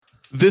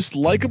This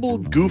likable,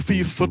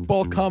 goofy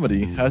football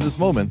comedy has its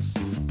moments,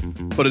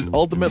 but it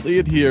ultimately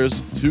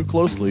adheres too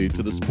closely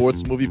to the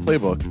sports movie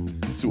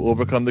playbook to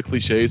overcome the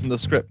cliches in the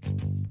script.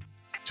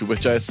 To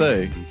which I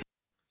say,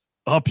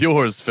 up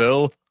yours,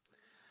 Phil.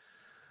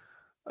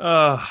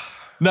 No,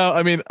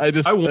 I mean,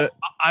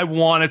 I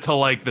wanted to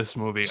like this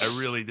movie. I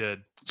really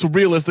did. So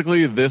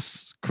realistically,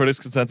 this critics'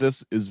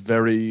 consensus is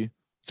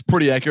it's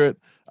pretty accurate.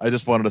 I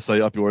just wanted to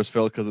say up yours,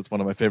 Phil, because it's one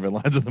of my favorite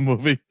lines of the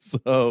movie.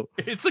 So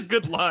it's a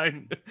good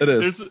line. It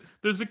is.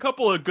 There's a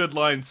couple of good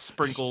lines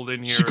sprinkled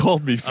in here. She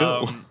called me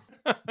Phil.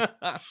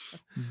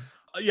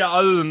 Yeah,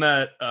 other than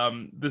that,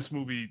 this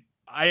movie,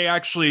 I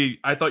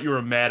thought you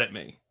were mad at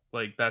me.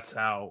 Like that's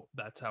how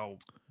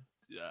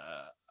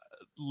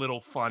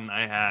little fun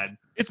I had.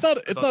 It's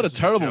not a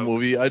terrible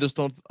movie. I just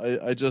don't.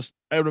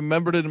 I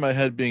remembered it in my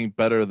head being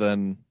better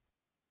than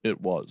it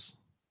was.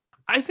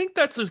 I think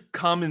that's a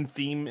common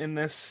theme in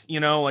this,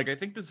 like I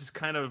think this is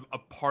kind of a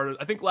part of,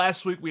 I think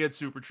last week we had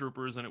Super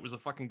Troopers and it was a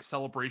fucking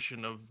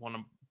celebration of one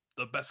of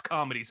the best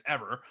comedies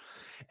ever.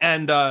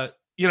 And,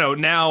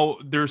 now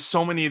there's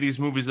so many of these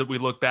movies that we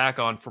look back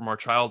on from our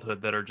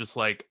childhood that are just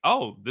like,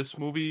 oh, this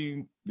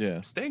movie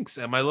stinks.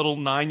 And my little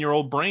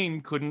 9-year-old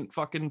brain couldn't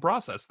fucking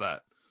process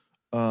that.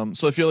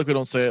 So I feel like we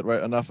don't say it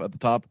right enough at the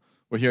top.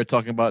 We're here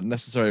talking about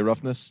Necessary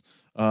Roughness.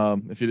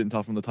 If you didn't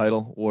talk from the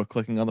title or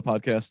clicking on the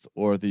podcast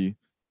or the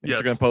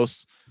Instagram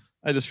posts,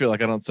 I just feel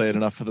like I don't say it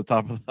enough at the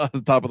top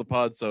of the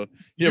pod. So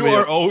you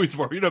are always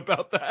worried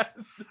about that.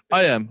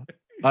 I am.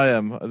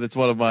 It's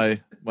one of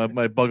my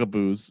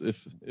bugaboos,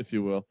 if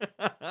you will.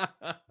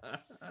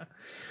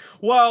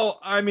 Well,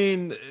 I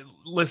mean,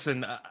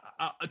 listen.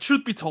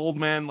 Truth be told,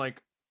 man,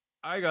 like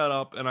I got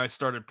up and I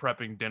started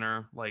prepping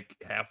dinner like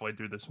halfway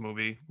through this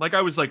movie. Like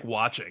I was like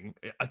watching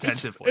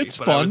attentively. It's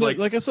fun.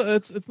 Like I said,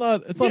 it's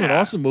not an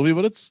awesome movie,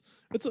 but it's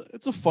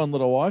a fun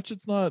little watch.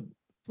 It's not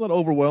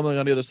overwhelming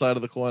on the other side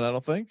of the coin, I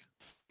don't think.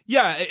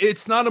 Yeah,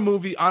 it's not a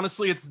movie.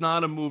 Honestly, it's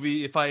not a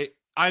movie.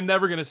 I'm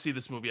never going to see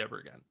this movie ever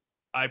again.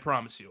 I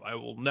promise you. I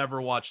will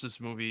never watch this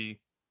movie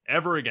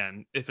ever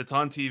again. If it's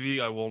on TV,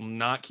 I will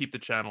not keep the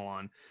channel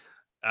on.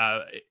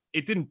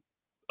 It didn't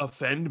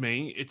offend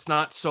me. It's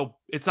not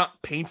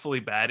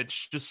painfully bad.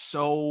 It's just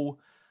so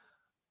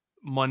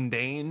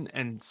mundane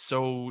and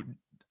so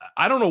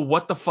I don't know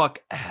what the fuck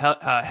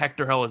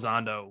Hector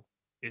Elizondo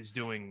is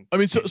doing. I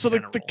mean, so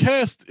the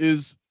cast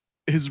is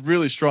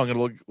really strong, and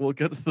we'll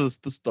get to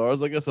the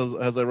stars, I guess,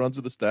 as I run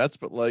through the stats.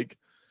 But like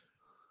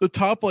the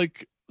top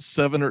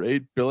 7 or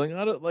 8 billing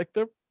on it, like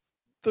they're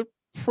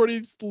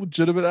pretty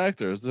legitimate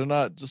actors. They're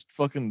not just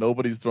fucking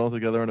nobody's thrown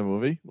together in a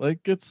movie.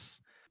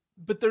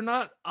 But they're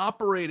not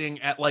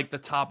operating at the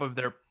top of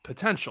their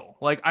potential.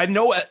 Like I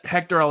know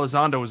Hector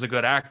Elizondo is a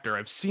good actor.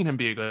 I've seen him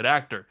be a good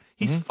actor.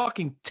 He's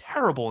fucking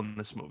terrible in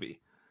this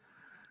movie.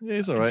 Yeah,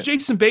 he's all right.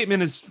 Jason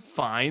Bateman is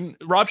fine.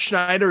 Rob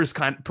Schneider is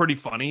pretty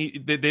funny.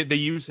 They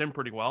use him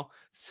pretty well.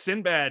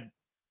 Sinbad,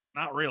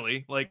 not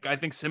really. Like I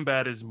think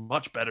Sinbad is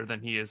much better than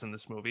he is in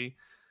this movie.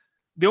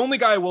 The only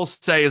guy I will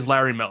say is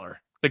Larry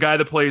Miller, the guy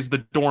that plays the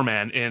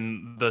doorman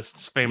in the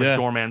famous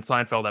Doorman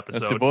Seinfeld episode.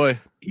 That's your boy.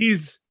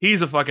 He's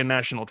a fucking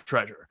national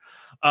treasure.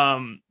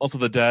 Also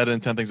the dad in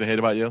 10 Things I Hate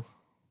About You.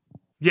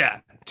 Yeah,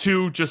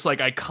 two just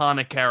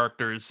iconic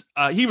characters.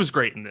 He was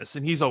great in this,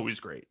 and he's always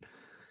great.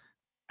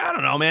 I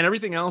don't know, man.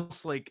 Everything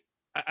else,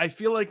 I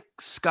feel like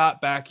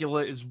Scott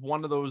Bakula is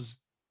one of those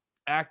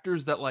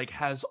actors that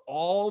has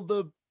all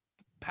the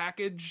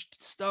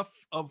packaged stuff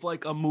of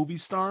a movie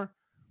star,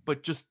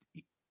 but just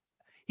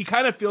he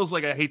kind of feels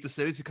like, I hate to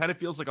say this, he kind of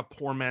feels like a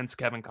poor man's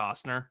Kevin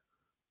Costner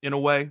in a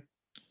way.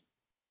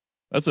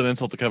 That's an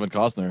insult to Kevin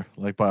Costner,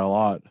 by a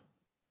lot.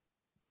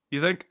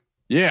 You think?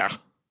 Yeah.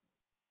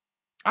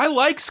 I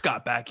like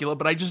Scott Bakula,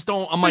 but I just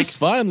don't. It's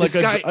fine.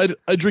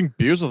 I drink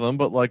beers with him,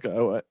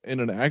 but in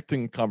an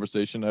acting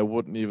conversation, I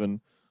wouldn't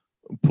even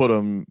put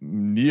him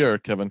near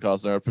Kevin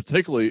Costner,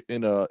 particularly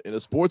in a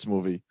sports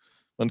movie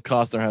when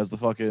Costner has the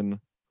fucking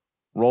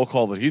roll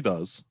call that he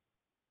does.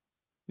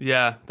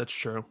 Yeah, that's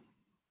true.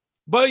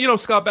 But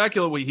Scott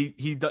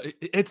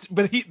Bakula,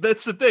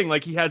 that's the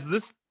thing. He has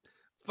this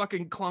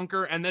fucking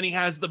clunker, and then he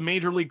has the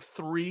Major League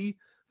 3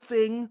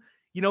 thing.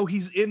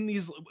 He's in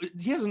these.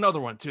 He has another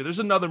one too. There's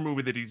another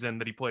movie that he's in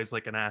that he plays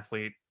an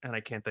athlete, and I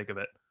can't think of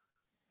it.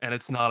 And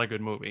it's not a good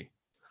movie.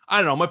 I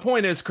don't know. My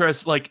point is,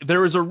 Chris,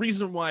 there is a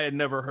reason why I'd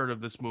never heard of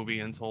this movie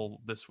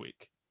until this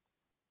week.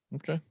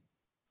 Okay.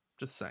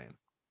 Just saying.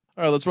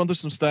 All right, let's run through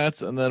some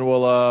stats, and then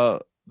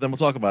we'll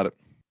talk about it.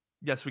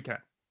 Yes, we can.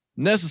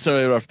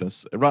 Necessary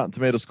Roughness, a Rotten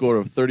Tomato score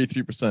of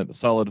 33%, a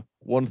solid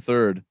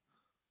 1/3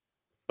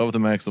 of the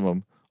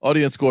maximum.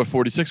 Audience score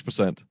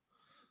 46%.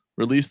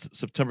 Released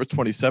September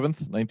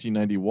 27th,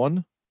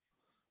 1991,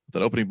 with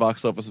an opening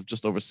box office of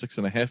just over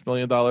 $6.5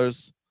 million.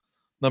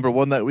 Number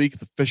 1 that week,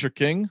 The Fisher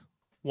King.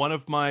 One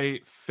of my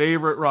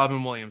favorite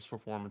Robin Williams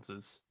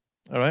performances.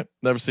 All right,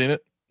 never seen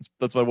it.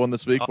 That's my one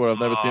this week where I've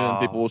never seen it and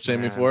people will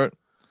shame me for it.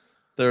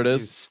 There it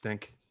is. You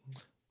stink.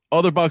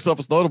 Other box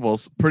office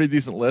notables, pretty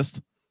decent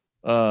list.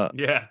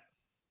 Yeah.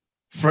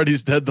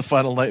 Freddy's Dead, The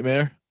Final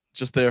Nightmare,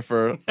 just there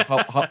for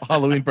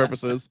Halloween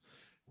purposes.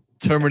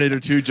 Terminator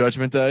 2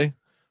 Judgment Day,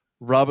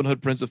 Robin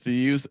Hood Prince of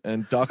Thieves,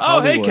 and Doc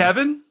Oh, hey, Hollywood.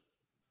 Kevin.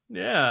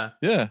 Yeah.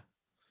 Yeah.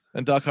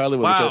 And Doc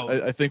Hollywood, Wow.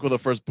 which I think were the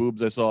first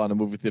boobs I saw on a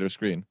movie theater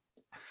screen.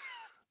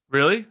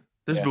 Really?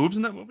 There's Yeah. boobs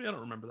in that movie? I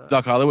don't remember that.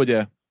 Doc Hollywood,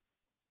 yeah.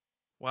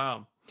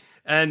 Wow.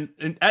 And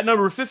at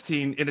number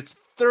 15, in its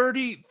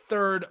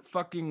 33rd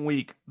fucking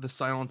week, The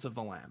Silence of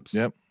the Lambs.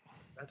 Yep.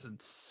 That's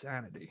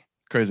insanity.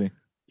 Crazy.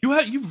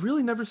 You've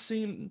really never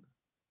seen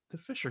The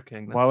Fisher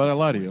King. Why would I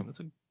lie to you? That's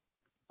a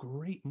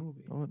great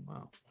movie.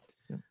 Wow.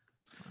 Yeah.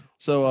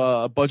 So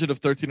a budget of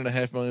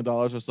 $13.5 million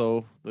or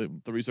so, the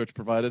research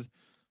provided.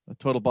 A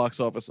total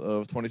box office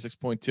of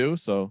 26.2.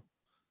 So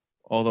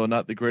although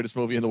not the greatest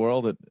movie in the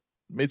world, it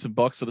made some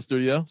bucks for the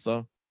studio.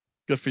 So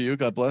good for you.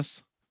 God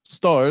bless.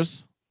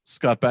 Stars: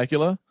 Scott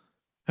Bakula,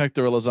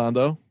 Hector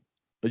Elizondo,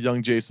 a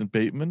young Jason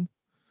Bateman,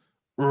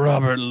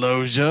 Robert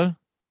Loggia.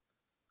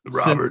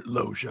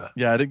 Loggia.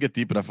 Yeah, I didn't get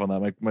deep enough on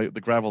that.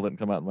 The gravel didn't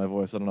come out in my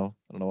voice. I don't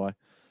know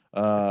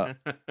why.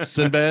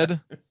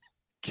 Sinbad,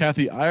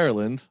 Kathy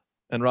Ireland,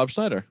 and Rob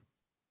Schneider.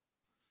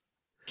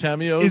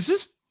 Cameos. Is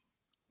this?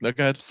 No,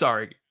 go ahead.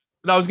 Sorry.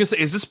 No, I was gonna say,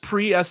 is this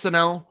pre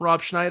SNL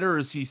Rob Schneider, or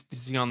is he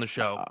on the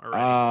show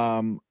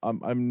already?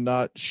 I'm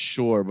not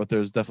sure, but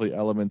there's definitely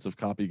elements of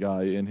Copy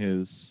Guy in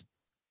his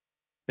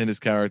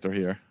character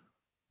here.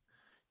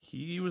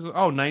 He was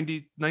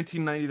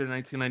 1990 to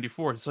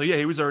 1994. So yeah,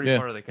 he was already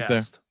part of the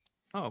cast.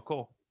 Oh,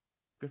 cool.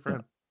 Good for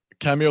him.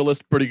 Cameo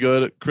list pretty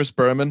good. Chris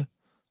Berman,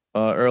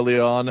 early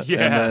on,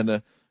 and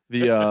then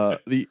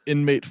the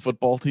inmate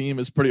football team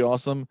is pretty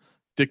awesome.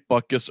 Dick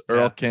Butkus,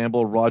 Earl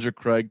Campbell, Roger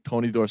Craig,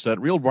 Tony Dorsett,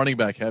 real running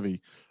back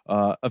heavy.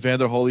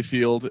 Evander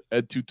Holyfield,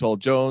 Ed Too Tall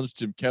Jones,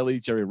 Jim Kelly,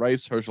 Jerry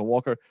Rice, Herschel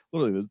Walker.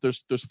 Literally,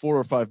 there's 4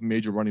 or 5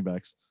 major running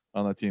backs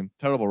on that team.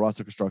 Terrible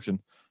roster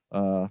construction.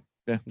 Yeah.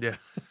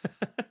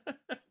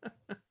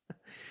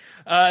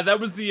 That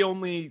was the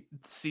only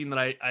scene that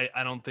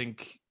I don't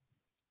think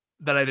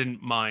that I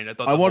didn't mind. I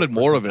thought I wanted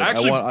more of it.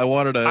 Actually, I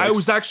wanted to. I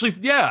was actually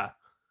yeah.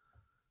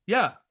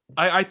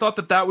 I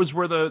thought that was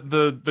where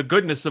the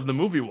goodness of the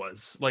movie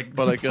was. Like,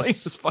 but I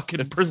guess this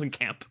fucking prison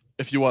camp.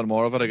 If you want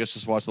more of it, I guess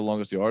just watch The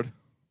Longest Yard.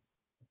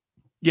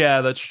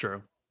 Yeah, that's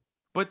true.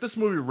 But this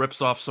movie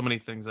rips off so many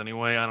things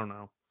anyway. I don't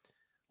know.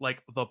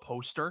 Like the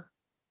poster.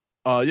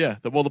 Yeah.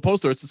 The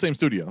poster, it's the same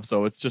studio.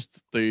 So it's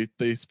just they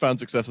found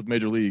success with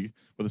Major League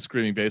with a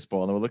screaming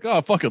baseball. And they were like,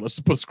 oh, fuck it. Let's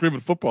just put a screaming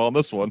football on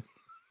this one.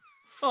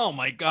 Oh,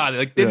 my God.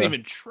 Like, they didn't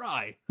even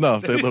try. No,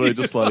 they literally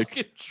just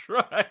like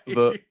try.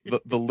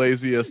 the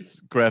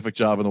laziest graphic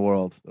job in the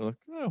world. They're like,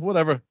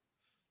 whatever.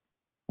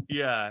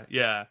 Yeah.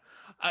 Yeah.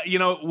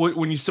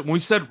 When we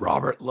said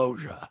Robert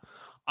Loggia,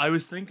 I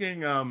was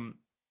thinking,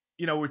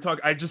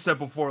 I just said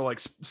before, like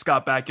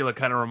Scott Bakula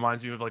kind of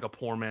reminds me of like a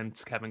poor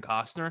man's Kevin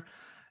Costner.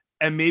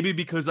 And maybe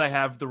because I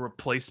have the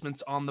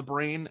replacements on the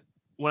brain,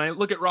 when I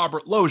look at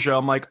Robert Loggia,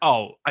 I'm like,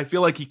 oh, I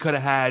feel like he could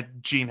have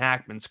had Gene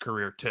Hackman's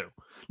career too.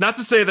 Not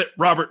to say that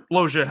Robert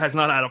Loggia has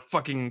not had a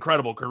fucking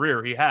incredible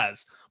career. He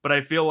has. But I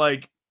feel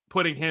like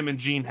putting him and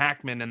Gene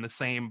Hackman in the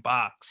same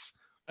box.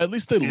 At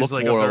least they look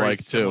like more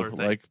alike too. Thing.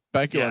 Like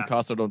Bakula and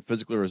Costner don't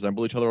physically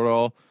resemble each other at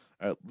all.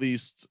 At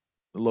least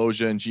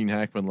Loggia and Gene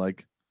Hackman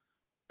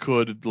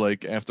could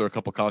after a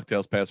couple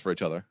cocktails pass for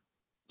each other.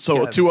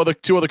 So two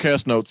other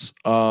cast notes.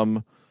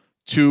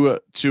 Two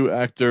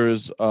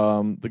actors.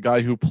 The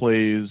guy who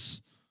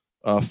plays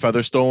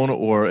Featherstone,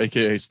 or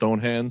AKA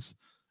Stonehands,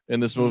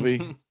 in this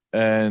movie,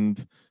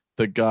 and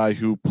the guy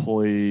who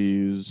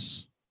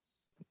plays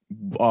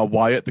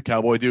Wyatt, the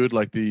cowboy dude,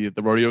 like the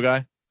rodeo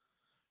guy.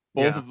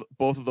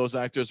 Both of those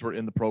actors were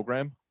in the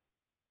program.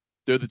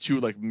 They're the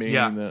two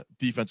main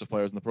defensive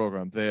players in the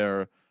program.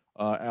 They're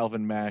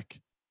Alvin Mack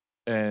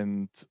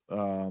and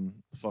the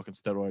fucking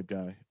steroid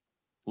guy,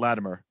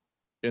 Latimer,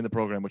 in the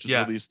program, which was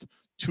released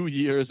 2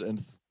 years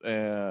and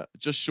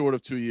just short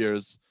of 2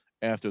 years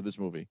after this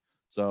movie.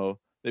 So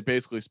they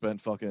basically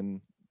spent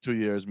fucking 2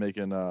 years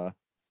making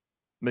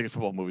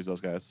football movies.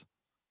 Those guys,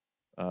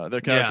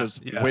 their characters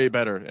way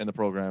better in the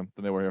program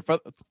than they were here.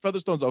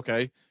 Featherstone's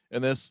okay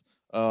in this.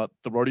 The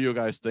rodeo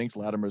guy stinks.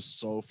 Latimer's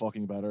so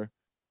fucking better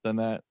than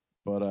that.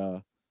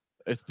 But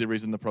it's the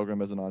reason the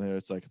program isn't on here.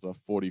 It's like it's a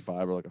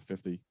 45 or like a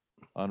 50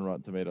 on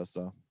Rotten Tomatoes.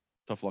 So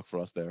tough luck for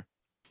us there.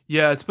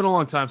 Yeah, it's been a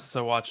long time since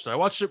I watched it. I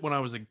watched it when I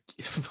was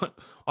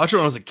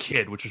a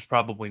kid, which was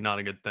probably not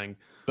a good thing.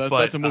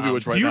 That's a movie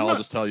which right now I'll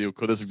just tell you,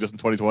 could this exist in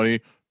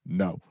 2020?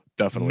 No,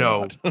 definitely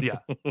not. Yeah,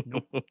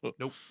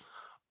 nope.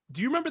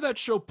 Do you remember that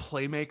show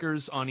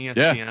Playmakers on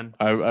ESPN?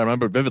 Yeah, I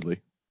remember it vividly.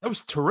 That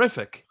was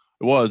terrific.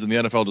 It was, and the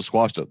NFL just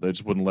squashed it. They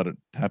just wouldn't let it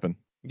happen.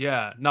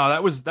 Yeah, no,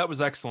 that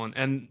was excellent,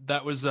 and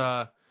that was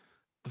our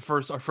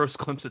first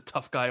glimpse of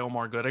tough guy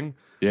Omar Gooding.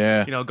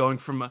 Yeah, going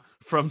from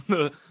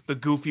the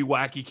goofy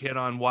wacky kid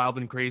on Wild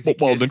and Crazy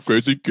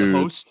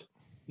host,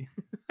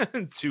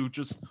 to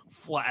just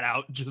flat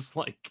out just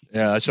like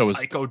that show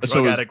was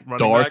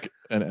dark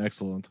and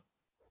excellent.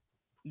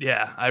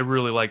 Yeah, I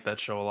really like that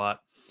show a lot.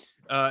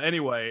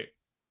 Anyway,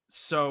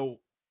 so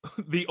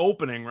the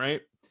opening,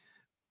 right?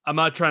 I'm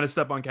not trying to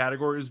step on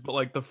categories, but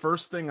like the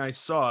first thing I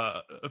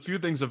saw, a few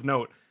things of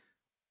note.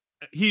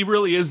 He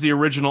really is the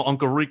original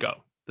Uncle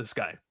Rico. This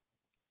guy.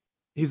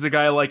 He's the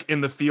guy like in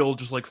the field,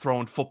 just like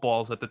throwing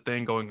footballs at the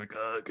thing, going like,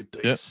 "Good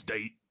day, Yep.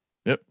 state."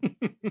 Yep.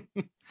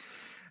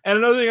 And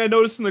another thing I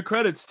noticed in the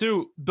credits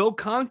too, Bill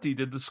Conti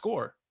did the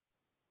score.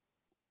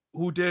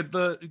 Who did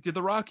the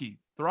Rocky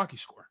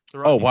score? The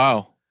Rocky Oh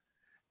wow.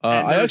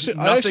 And I there's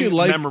actually nothing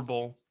like.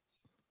 memorable.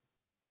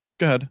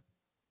 Go ahead.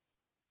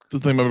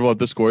 Does anything memorable about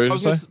this score? I You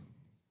was say?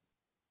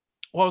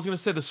 gonna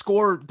say the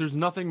score. There's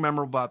nothing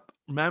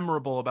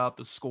memorable about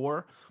the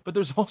score, but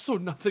there's also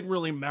nothing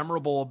really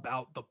memorable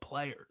about the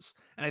players.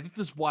 And I think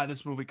this is why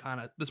this movie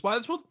that's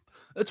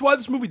why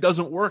this movie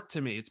doesn't work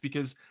to me. It's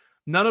because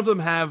none of them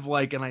have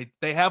like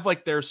they have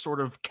like their sort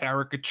of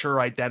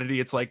caricature identity.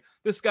 It's like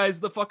this guy's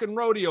the fucking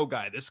rodeo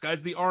guy, this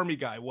guy's the army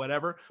guy,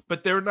 whatever.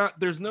 But they're not.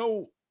 There's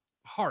no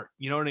heart.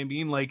 You know what I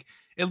mean? Like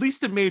at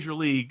least in Major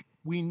League,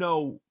 we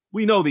know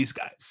these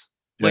guys.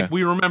 Yeah. Like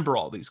we remember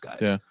all these guys.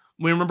 Yeah.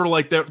 We remember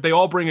like they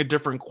all bring a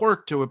different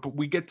quirk to it, but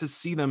we get to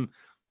see them.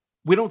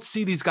 We don't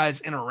see these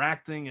guys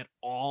interacting at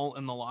all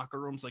in the locker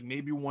rooms. Like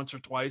maybe once or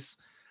twice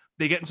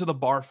they get into the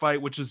bar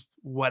fight, which is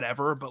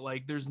whatever, but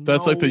like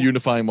That's like the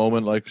unifying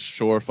moment. Like,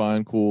 sure,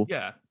 fine, cool.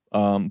 Yeah.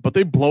 But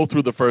they blow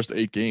through the first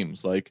 8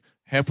 games. Like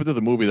halfway through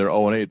the movie, they're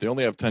 0-8. They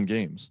only have 10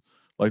 games.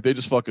 Like they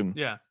just fucking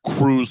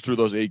cruise through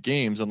those 8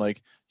 games. And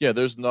like, yeah,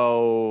 there's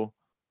no,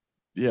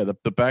 the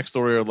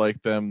backstory of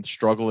like them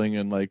struggling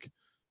and like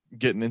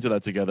getting into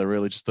that together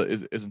really just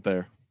isn't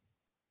there.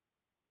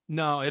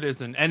 No, it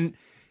isn't. And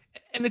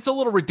it's a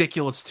little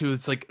ridiculous too.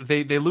 It's like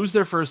they lose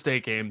their first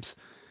 8 games.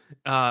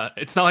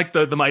 It's not like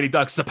the Mighty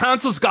Ducks. The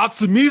Pouncers got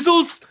some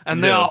measles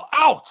and they're all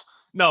out.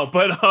 No,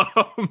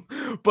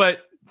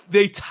 but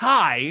they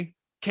tie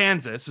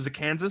Kansas. Was it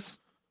Kansas?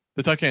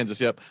 They tie Kansas,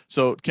 yep.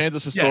 So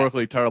Kansas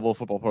historically terrible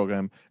football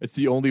program. It's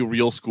the only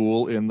real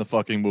school in the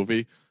fucking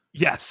movie.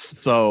 Yes.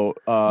 So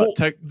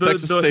Texas the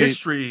State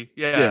history,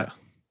 yeah.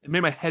 It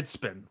made my head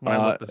spin when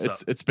I looked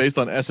this up. It's based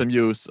on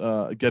SMU's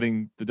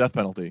getting the death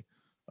penalty.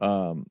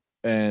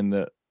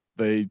 And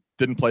they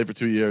didn't play for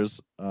 2 years.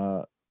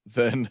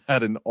 Then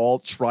had an all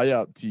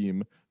tryout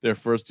team their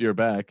first year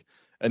back,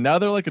 and now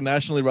they're like a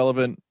nationally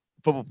relevant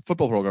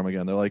football program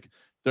again.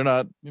 They're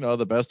not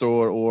the best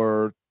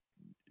or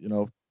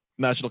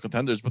national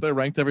contenders, but they're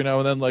ranked every now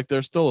and then. Like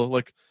they're still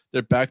like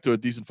they're back to a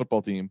decent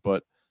football team.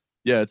 But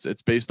yeah,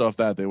 it's based off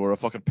that. They were a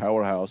fucking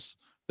powerhouse.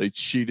 They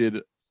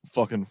cheated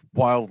fucking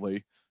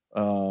wildly,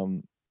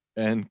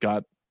 and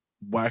got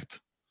whacked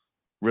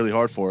really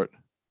hard for it.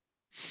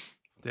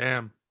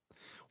 Damn.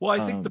 Well,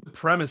 I think the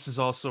premise is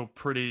also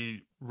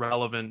pretty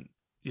relevant,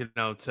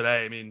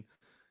 today. I mean,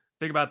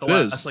 think about the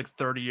last like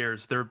 30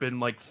 years. There have been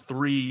like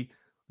 3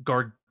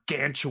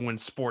 gargantuan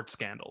sports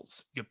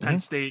scandals. You got Penn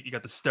State, you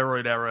got the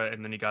steroid era,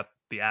 and then you got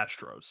the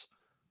Astros.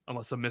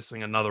 Unless I'm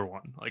missing another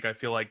one. Like, I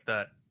feel like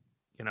that,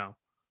 am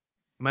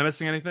I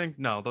missing anything?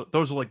 No,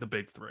 those are like the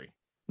big 3.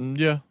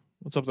 Yeah.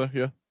 What's up there?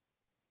 Yeah.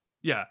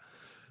 Yeah.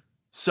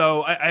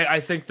 So I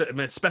think that,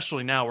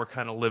 especially now, we're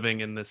kind of living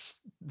in this,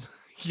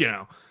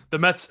 the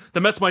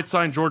Mets might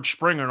sign George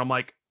Springer, and I'm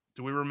like,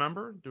 do we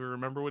remember? Do we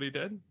remember what he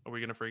did? Are we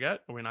going to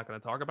forget? Are we not going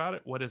to talk about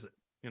it? What is it?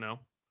 Yeah,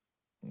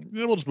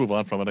 we'll just move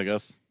on from it, I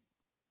guess.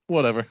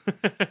 Whatever.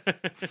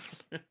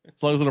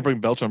 As long as they don't bring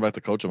Beltran back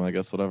to coach him, I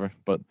guess. Whatever.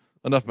 But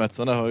enough Mets.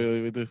 I know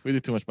we do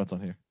too much Mets on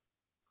here.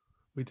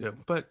 We do,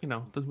 but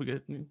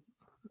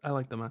I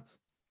like the Mets.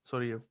 So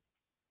do you.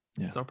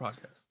 Yeah, it's our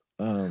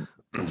podcast.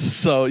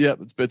 So yeah,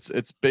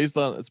 it's based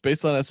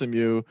on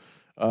SMU.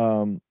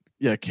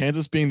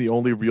 Kansas being the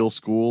only real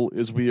school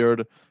is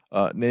weird.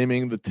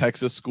 Naming the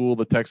Texas school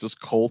the Texas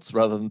Colts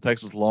rather than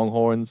Texas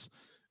Longhorns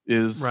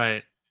is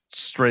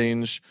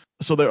strange.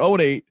 So they're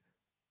 0-8,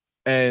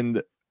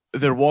 and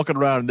they're walking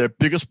around. And their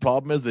biggest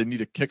problem is they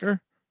need a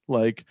kicker.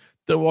 Like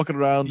they're walking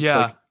around, just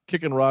like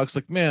kicking rocks.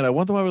 Like, man, I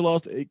wonder why we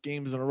lost 8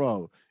 games in a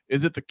row.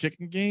 Is it the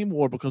kicking game,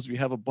 or because we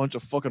have a bunch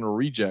of fucking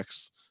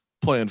rejects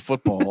playing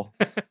football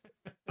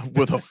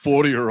with a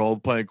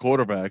 40-year-old playing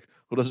quarterback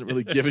who doesn't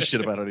really give a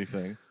shit about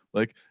anything?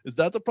 Like, is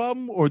that the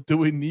problem, or do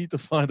we need to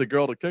find a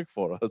girl to kick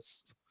for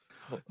us?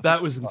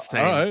 That was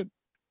insane. All right.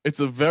 It's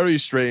a very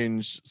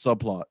strange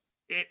subplot.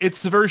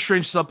 It's a very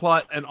strange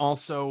subplot, and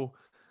also,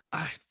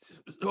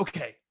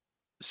 okay.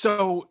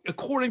 So,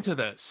 according to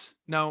this,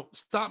 now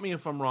stop me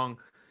if I'm wrong.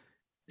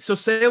 So,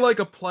 say like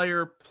a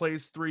player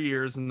plays 3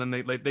 years, and then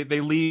they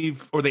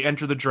leave or they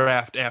enter the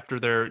draft after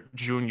their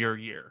junior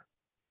year.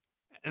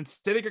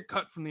 Instead of get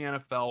cut from the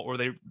NFL or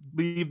they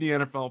leave the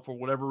NFL for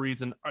whatever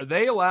reason, are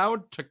they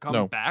allowed to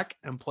come back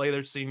and play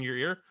their senior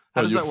year?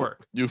 How does that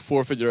work? You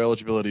forfeit your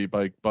eligibility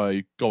by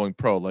going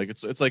pro. Like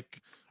it's like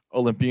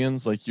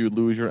Olympians, like you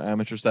lose your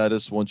amateur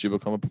status once you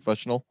become a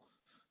professional.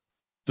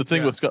 The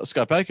thing with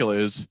Scott Bakula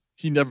is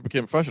he never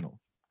became a professional.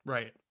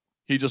 Right.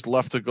 He just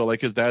left to go,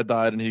 like his dad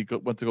died and he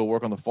went to go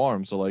work on the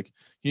farm. So like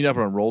he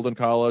never enrolled in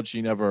college.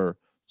 He never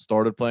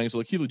started playing. So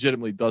like he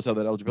legitimately does have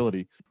that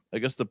eligibility. I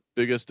guess the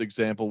biggest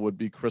example would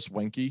be Chris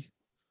Wenke,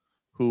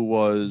 who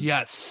was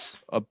Yes.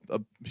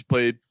 he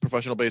played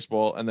professional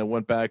baseball and then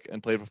went back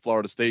and played for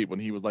Florida State when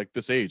he was like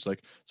this age.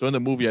 Like, so in the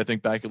movie, I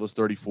think Bakula was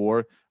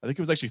 34. I think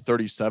he was actually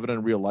 37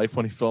 in real life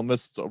when he filmed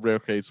this. It's a rare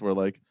case where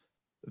like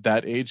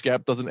that age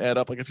gap doesn't add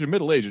up. Like if you're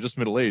middle aged, you're just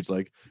middle aged.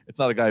 Like it's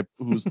not a guy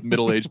who's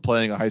middle aged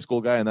playing a high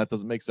school guy, and that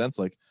doesn't make sense.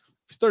 Like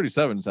if he's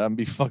 37, so I'm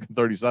be fucking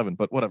 37.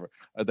 But whatever.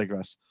 I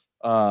digress.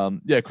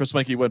 Yeah, Chris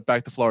Wenke went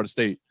back to Florida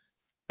State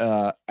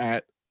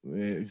at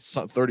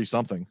 30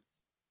 something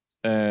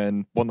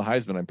and won the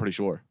Heisman. I'm pretty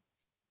sure.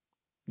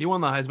 He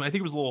won the Heisman. I think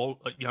he was a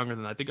little younger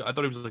than that. I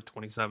thought he was like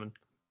 27.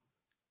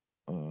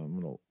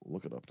 I'm gonna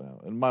look it up now.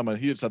 In my mind,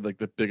 he just had like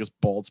the biggest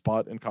bald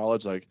spot in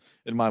college. Like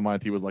in my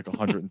mind, he was like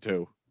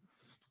 102.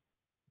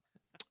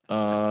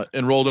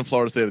 Enrolled in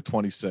Florida State at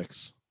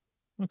 26.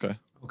 Okay.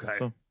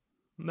 So.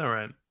 All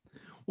right.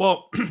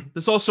 Well,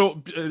 this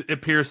also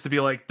appears to be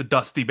like the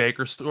Dusty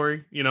Baker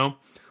story, you know,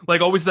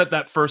 like always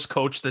that first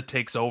coach that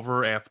takes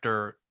over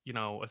after, you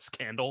know, a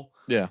scandal.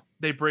 Yeah.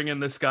 They bring in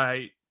this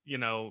guy, you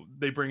know,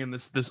 they bring in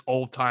this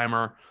old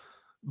timer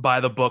by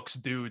the books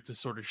dude to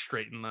sort of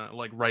straighten the,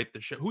 like, right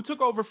the ship. Who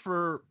took over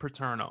for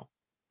Paterno?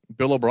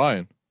 Bill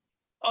O'Brien.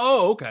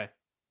 Oh, okay.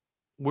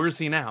 Where is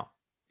he now?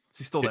 Is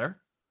he still there?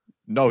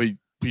 No, he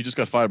just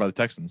got fired by the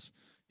Texans.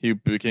 He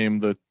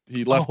became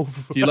he left Oh.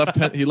 he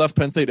left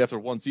Penn State after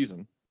one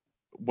season,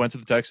 went to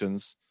the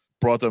Texans,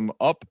 brought them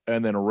up,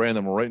 and then ran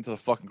them right into the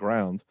fucking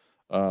ground.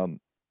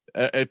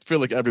 I feel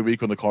like every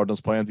week when the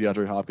Cardinals play and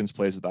DeAndre Hopkins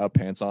plays without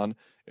pants on,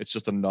 it's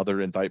just another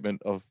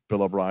indictment of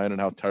Bill O'Brien and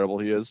how terrible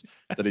he is.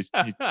 That he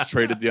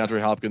traded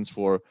DeAndre Hopkins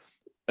for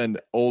an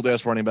old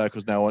ass running back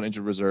who's now on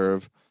injured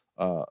reserve,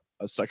 a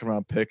second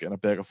round pick, and a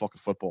bag of fucking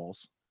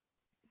footballs.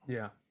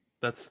 Yeah,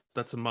 that's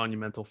a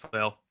monumental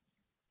fail.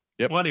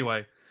 Yep. Well,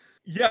 anyway,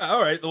 yeah,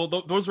 all right. Well,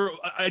 those were.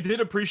 I did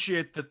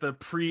appreciate that the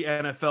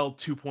pre-NFL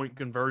 2-point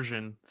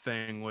conversion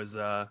thing was.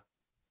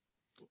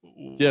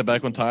 Yeah,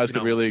 back when ties could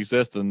know, really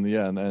exist, and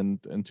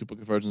and 2-point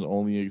conversions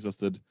only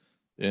existed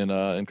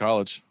in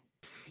college.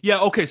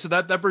 Yeah. Okay. So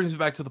that brings me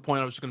back to the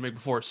point I was going to make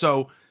before.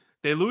 So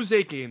they lose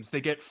 8 games.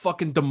 They get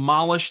fucking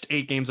demolished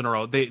 8 games in a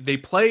row. They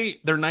play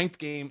their 9th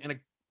game in a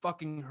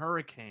fucking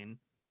hurricane.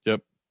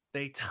 Yep.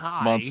 They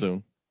tie.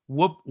 Monsoon.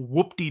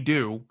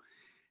 Whoop-de-doo.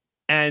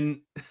 And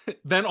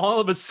then all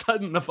of a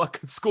sudden, the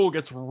fucking school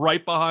gets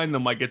right behind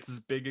them like it's this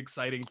big,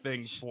 exciting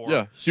thing for...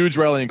 Yeah, huge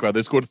rallying cry.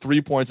 They scored 3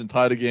 points and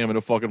tied a game in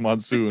a fucking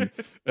monsoon.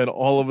 And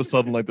all of a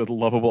sudden, like, the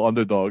lovable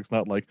underdogs,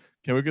 not like,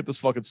 can we get this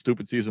fucking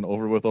stupid season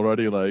over with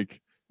already? Like,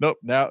 nope,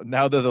 now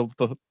they're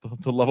the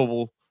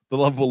lovable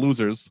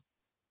losers.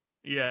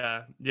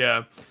 Yeah.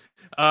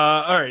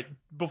 All right.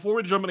 Before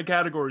we jump into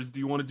categories, do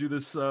you want to do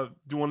this? Do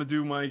you want to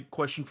do my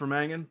question for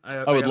Mangan?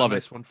 I would love a it.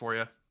 nice one for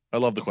you. I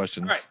love the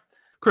questions. All right.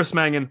 Chris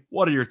Mangan,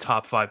 what are your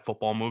top 5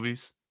 football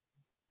movies?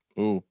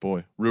 Oh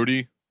boy,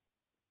 Rudy,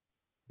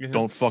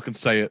 don't fucking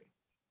say it.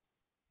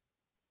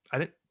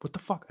 What the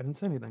fuck? I didn't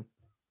say anything.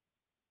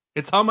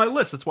 It's on my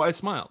list. That's why I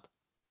smiled.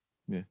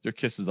 Yeah, your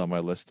kiss is on my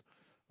list.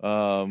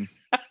 I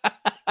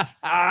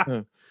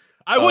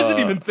wasn't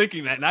even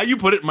thinking that. Now you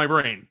put it in my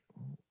brain.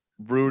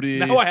 Rudy.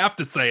 Now I have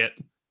to say it.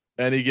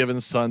 Any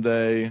Given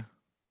Sunday.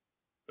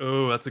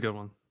 Oh, that's a good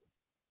one.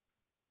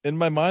 In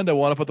my mind, I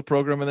want to put the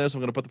program in there, so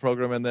I'm going to put the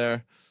program in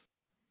there.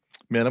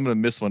 Man, I'm going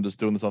to miss one just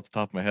doing this off the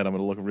top of my head. I'm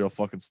going to look real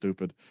fucking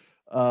stupid.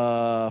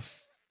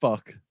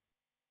 Fuck.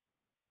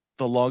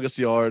 The Longest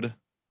Yard.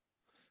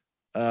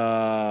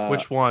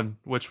 Which one?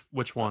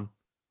 Which one?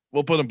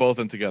 We'll put them both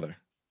in together.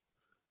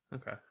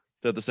 Okay.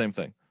 They're the same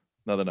thing.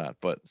 No, they're not,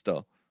 but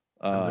still.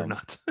 No, they're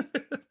not.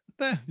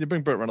 You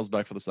bring Burt Reynolds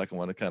back for the second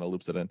one. It kind of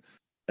loops it in.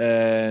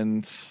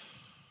 And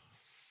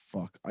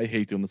fuck, I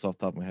hate doing this off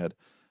the top of my head.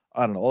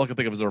 I don't know. All I can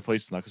think of is a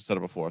replacement. I could have said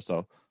it before,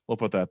 so we'll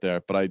put that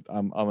there. But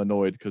I'm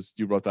annoyed because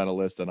you wrote down a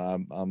list and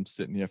I'm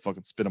sitting here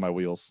fucking spinning my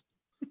wheels.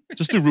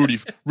 Just do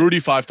Rudy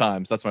 5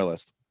 times. That's my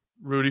list.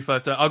 Rudy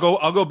 5 times.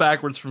 I'll go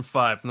backwards from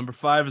 5. Number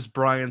 5 is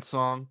Brian's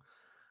Song.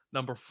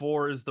 Number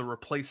 4 is The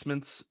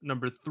Replacements.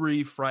 Number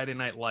 3, Friday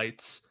Night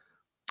Lights.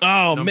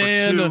 Oh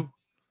man, 2,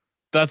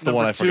 that's the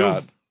one I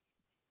forgot.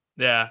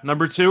 Yeah,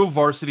 number 2,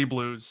 Varsity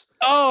Blues.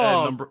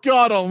 Oh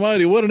God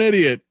Almighty, what an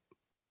idiot!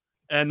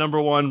 And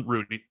number 1,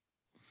 Rudy.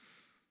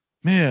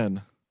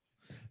 Man,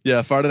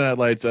 yeah, Friday Night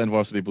Lights and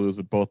Varsity Blues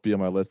would both be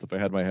on my list if I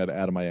had my head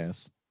out of my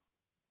ass.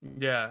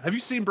 Yeah, have you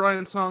seen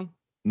Brian's Song?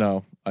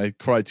 No, I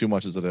cry too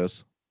much as it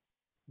is.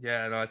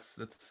 Yeah, no, it's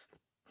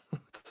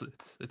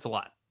a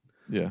lot.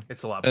 Yeah,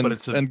 it's a lot, but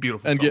it's a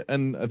beautiful film.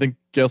 And I think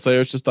Gail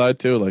Sayers just died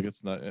too. Like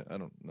it's not. I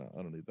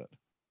don't need that.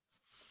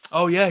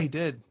 Oh yeah, he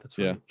did. That's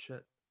right. Yeah.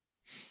 Shit.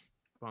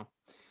 Well,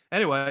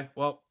 anyway,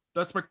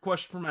 that's my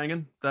question for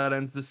Mangan. That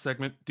ends this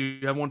segment. Do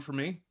you have one for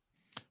me?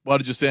 Why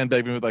did you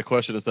sandbag me with that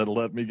question instead of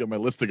let me get my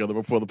list together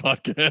before the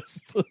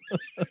podcast?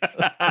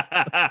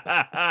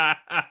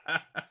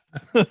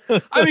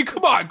 I mean,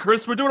 come on,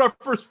 Chris. We're doing our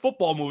first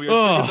football movie.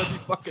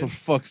 For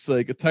fuck's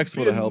sake, a text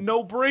would have helped.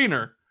 No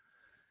brainer.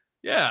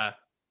 Yeah.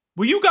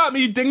 Well, you got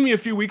me, dinged me a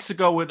few weeks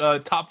ago with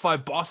top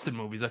 5 Boston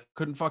movies. I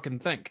couldn't fucking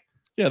think.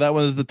 Yeah, that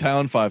one is The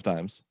Town 5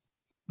 times.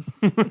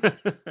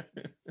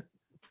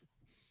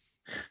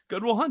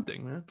 Good Will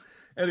Hunting, man.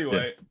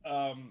 Anyway,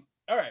 all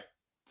right.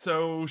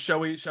 So shall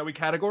we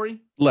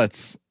category?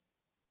 Let's.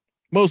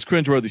 Most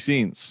cringeworthy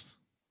scenes.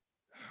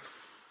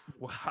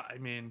 Well, I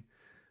mean,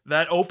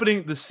 that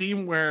opening, the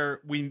scene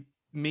where we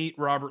meet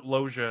Robert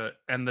Loggia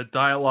and the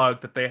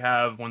dialogue that they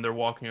have when they're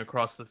walking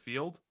across the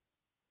field.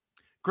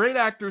 Great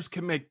actors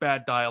can make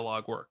bad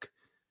dialogue work.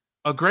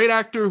 A great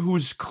actor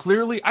who's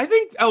clearly, I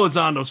think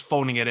Elizondo's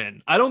phoning it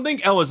in. I don't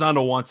think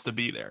Elizondo wants to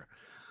be there.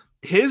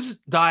 His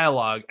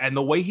dialogue and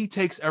the way he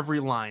takes every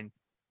line.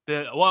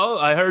 Well,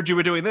 I heard you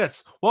were doing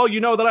this. Well,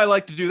 you know that I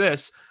like to do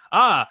this.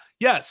 Ah,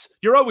 yes,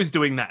 you're always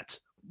doing that.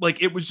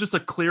 Like, it was just a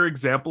clear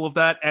example of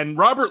that. And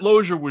Robert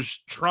Loggia was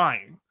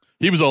trying.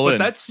 He was all in.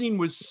 That scene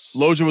was...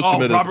 Loggia was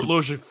committed. Robert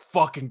Loggia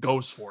fucking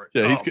goes for it.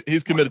 Yeah,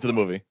 he's committed to the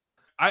movie.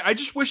 I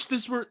just wish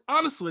this were...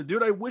 Honestly,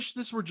 dude, I wish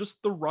this were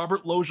just the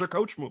Robert Loggia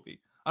coach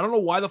movie. I don't know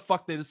why the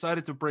fuck they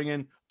decided to bring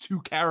in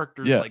two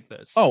characters like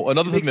this. Oh,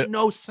 another thing makes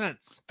no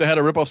sense. They had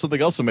to rip off something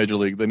else in Major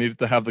League. They needed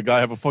to have the guy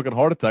have a fucking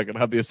heart attack and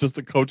have the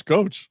assistant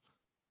coach.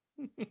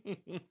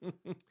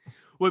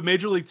 Well,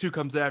 Major League 2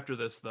 comes after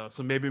this, though.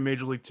 So maybe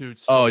Major League 2.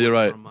 Oh, you're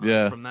right. From,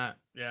 yeah. From that.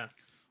 Yeah.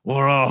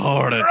 What a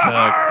heart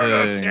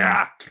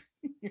attack.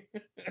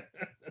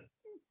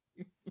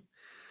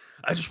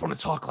 I just want to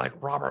talk like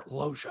Robert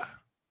Loggia.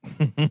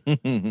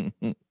 Fucking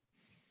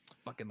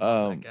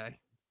love that guy.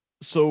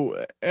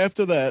 So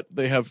after that,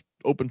 they have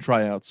open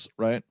tryouts,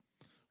 right?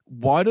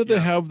 Why do they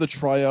have the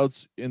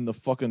tryouts in the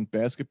fucking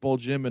basketball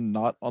gym and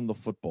not on the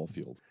football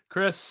field?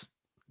 Chris,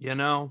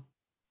 I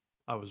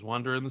was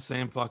wondering the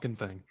same fucking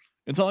thing.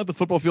 It's not like the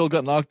football field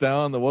got knocked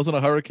down. There wasn't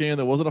a hurricane.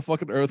 There wasn't a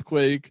fucking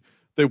earthquake.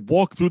 They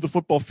walked through the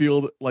football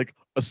field like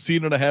a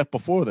scene and a half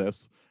before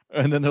this.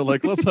 And then they're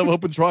like, let's have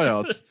open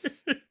tryouts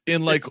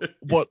in like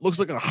what looks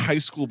like a high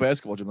school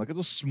basketball gym. Like it's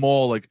a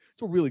small, like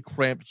it's a really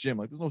cramped gym.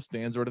 Like there's no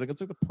stands or anything. It's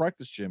like the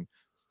practice gym.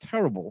 It's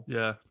terrible.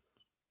 Yeah.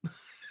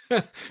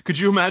 Could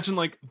you imagine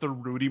like the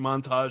Rudy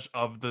montage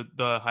of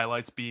the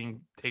highlights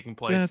taking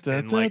place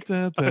in like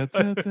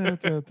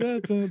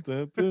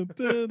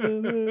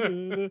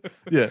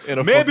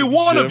maybe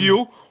one gym. Of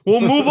you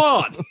will move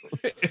on.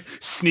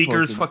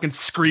 Sneakers fucking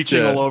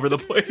screeching all over the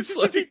place.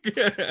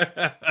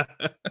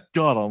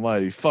 God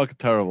almighty, fucking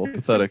terrible,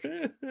 pathetic.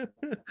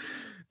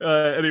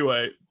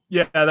 Anyway,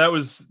 yeah, that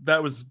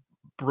was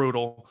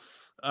brutal.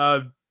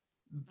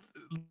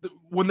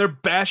 When they're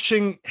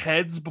bashing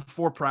heads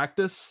before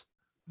practice.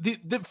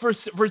 For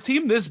a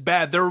team this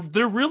bad, they're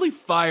really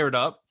fired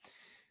up.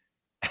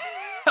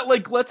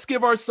 Like, let's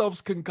give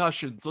ourselves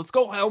concussions. Let's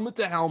go helmet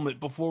to helmet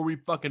before we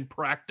fucking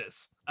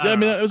practice. Yeah, I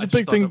mean, it was a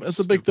big thing. It's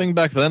a big thing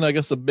back then. I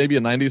guess maybe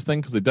a 90s thing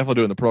because they definitely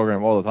do it in the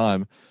program all the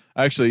time.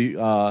 Actually,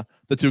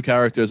 the two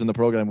characters in the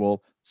program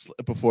will,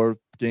 before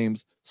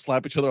games,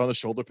 slap each other on the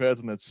shoulder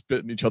pads and then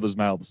spit in each other's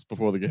mouths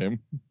before the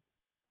game.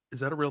 Is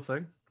that a real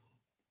thing?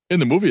 In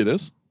the movie, it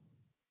is.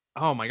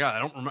 Oh my god, I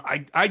don't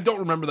remember. I don't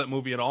remember that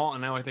movie at all,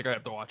 and now I think I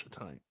have to watch it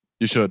tonight.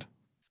 You should.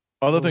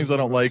 Other things I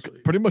don't like,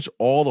 pretty much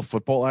all the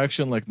football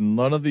action, like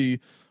none of the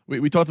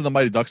we talked to the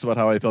Mighty Ducks about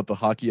how I thought the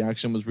hockey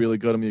action was really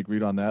good and we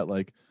agreed on that,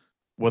 like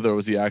whether it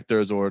was the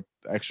actors or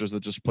extras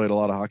that just played a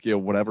lot of hockey or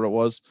whatever it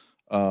was.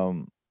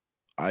 I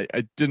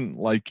didn't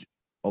like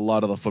a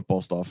lot of the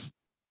football stuff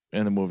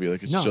in the movie.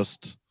 Like it's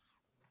just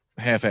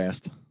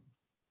half-assed.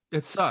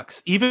 It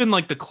sucks. Even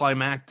like the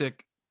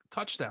climactic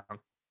touchdown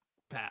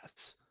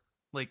pass.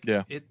 Like,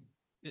 yeah.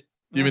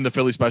 You mean the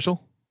Philly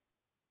special?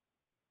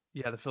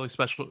 Yeah, the Philly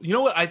special. You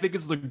know what I think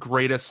is the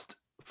greatest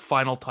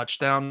final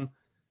touchdown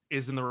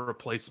is in the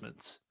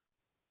replacements.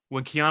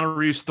 When Keanu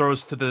Reeves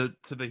throws to the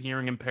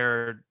hearing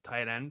impaired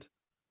tight end.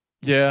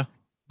 Yeah.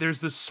 There's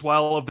this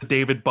swell of the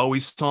David Bowie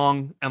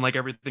song and like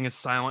everything is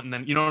silent. And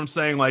then, you know what I'm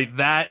saying? Like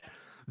that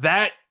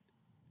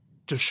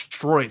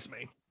destroys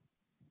me.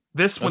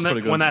 When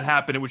that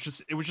happened, it was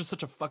just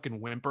such a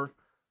fucking whimper.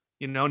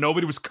 You know,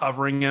 nobody was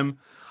covering him.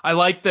 I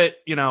like that,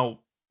 oh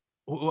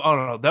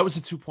no, that was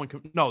a 2-point.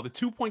 The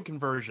 2-point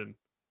conversion.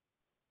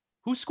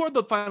 Who scored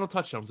the final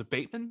touchdown? Was it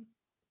Bateman?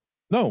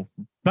 No,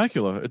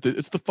 Bakula.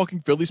 It's the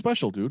fucking Philly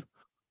special, dude.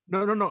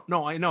 No,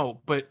 I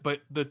know, but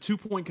the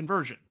 2-point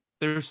conversion.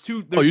 There's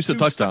two. You said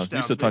touchdown.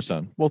 You said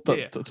touchdown. Well,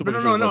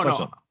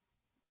 no.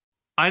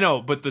 I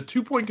know, but the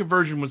 2-point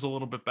conversion was a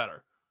little bit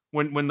better.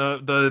 When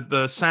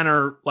the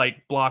center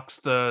like blocks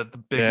the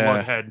big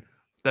lug head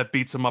that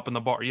beats him up in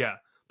the bar. Yeah.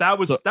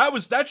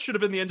 That should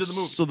have been the end of the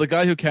movie. So the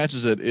guy who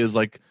catches it is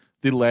like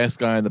the last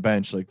guy on the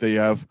bench. Like they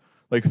have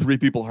like 3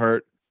 people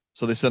hurt.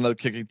 So they send out the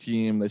kicking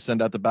team. They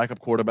send out the backup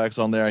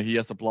quarterbacks on there. He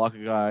has to block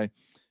a guy.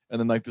 And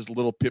then like this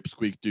little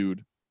pipsqueak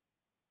dude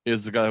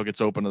is the guy who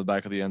gets open in the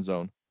back of the end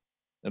zone.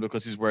 And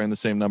because he's wearing the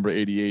same number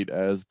 88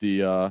 as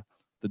the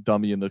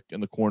dummy in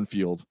the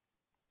cornfield,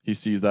 he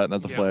sees that and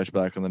has a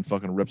flashback and then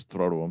fucking rips the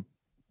throw to him.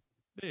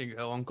 There you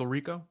go, Uncle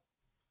Rico.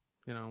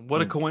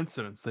 What a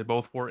coincidence. They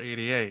both wore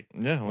 88.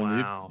 Yeah, well,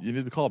 wow. you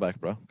need the callback,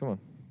 bro. Come on.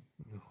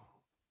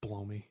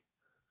 Blow me.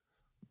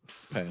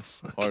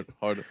 Pass. Hard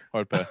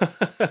pass.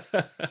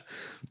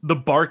 The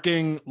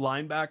barking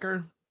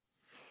linebacker.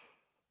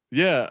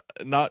 Yeah,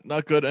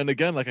 not good. And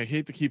again, like I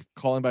hate to keep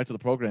calling back to the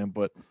program,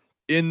 but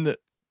in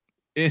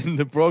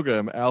the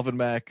program, Alvin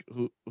Mack,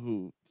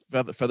 who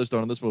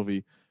Featherstone in this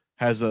movie,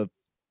 has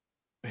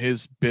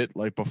his bit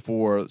like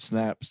before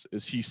snaps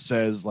is he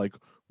says like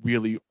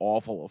really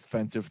awful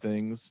offensive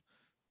things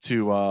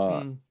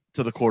to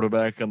the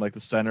quarterback and like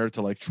the center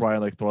to like try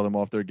and like throw them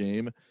off their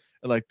game.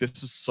 And like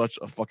this is such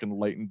a fucking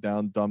lightened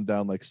down, dumbed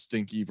down, like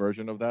stinky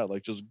version of that,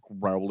 like just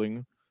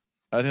growling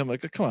at him.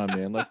 Like, come on,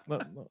 man. Like,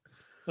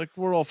 like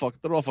they're all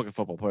fucking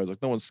football players.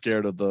 Like, no one's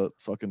scared of the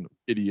fucking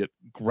idiot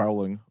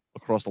growling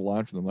across the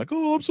line from them. Like,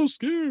 oh, I'm so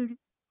scared.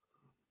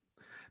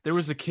 There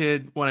was a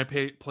kid when I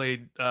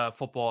played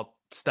football at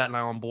Staten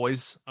Island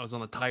Boys. I was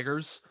on the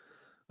Tigers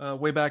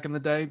way back in the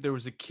day. There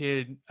was a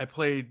kid, I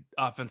played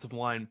offensive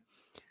line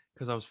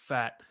because I was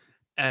fat.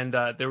 And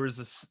there was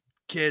this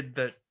kid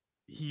that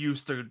he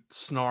used to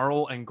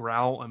snarl and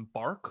growl and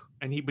bark.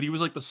 But he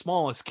was like the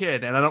smallest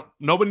kid. And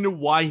nobody knew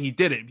why he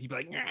did it. He'd be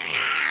like,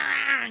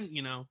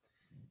 you know.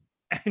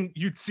 And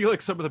you'd see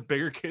like some of the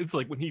bigger kids,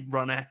 like when he'd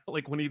run at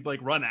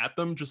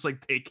them, just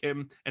like take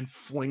him and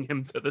fling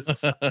him to the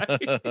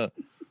side.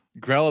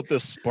 Growl at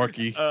this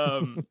Sparky.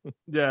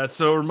 Yeah.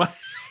 So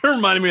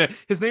reminded me,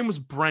 his name was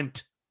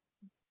Brent.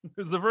 It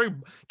was a very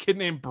kid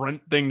named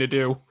Brent thing to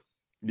do.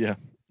 Yeah,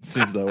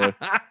 seems that way.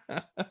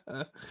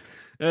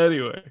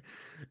 Anyway,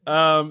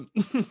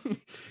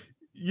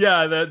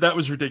 yeah, that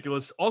was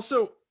ridiculous.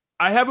 Also,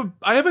 I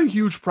have a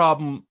huge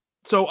problem.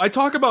 So I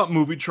talk about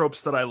movie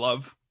tropes that I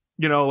love.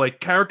 You know, like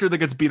character that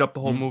gets beat up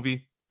the whole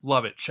movie.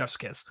 Love it. Chef's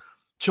kiss.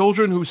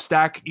 Children who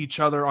stack each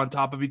other on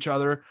top of each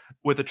other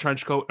with a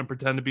trench coat and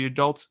pretend to be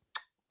adults.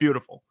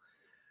 Beautiful.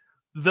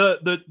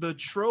 The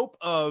trope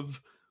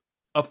of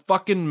a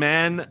fucking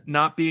man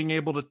not being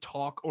able to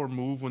talk or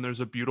move when there's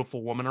a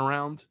beautiful woman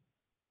around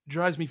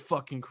drives me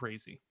fucking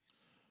crazy.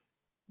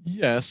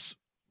 Yes,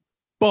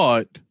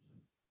 but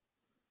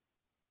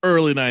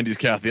early 90s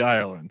Kathy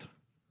Ireland.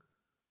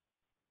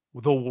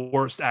 The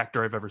worst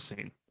actor I've ever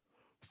seen.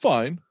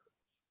 Fine.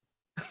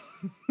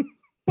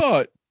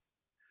 But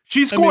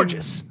she's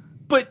gorgeous,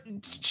 but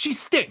she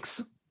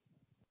stinks.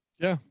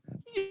 Yeah.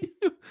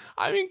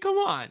 I mean, come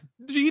on.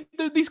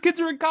 These kids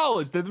are in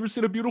college. They've never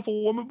seen a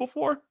beautiful woman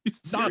before. Are you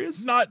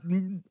serious? Not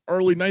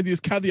early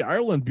 90s Kathy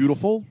Ireland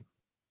beautiful.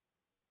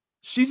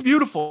 She's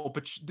beautiful,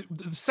 but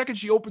the second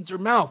she opens her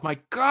mouth, my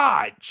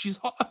God, she's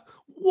hot.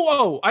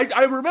 Whoa.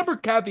 I remember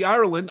Kathy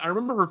Ireland. I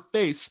remember her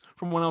face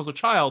from when I was a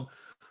child.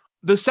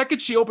 The second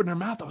she opened her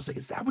mouth, I was like,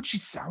 is that what she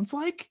sounds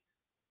like?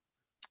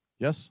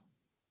 Yes.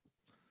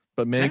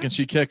 But man, can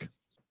she kick?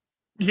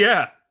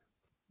 Yeah.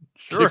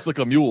 Sure. Kicks like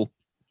a mule.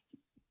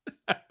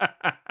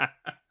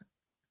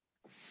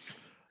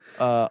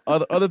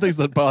 Other things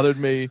that bothered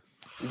me.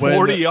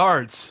 40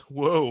 yards.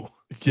 Whoa.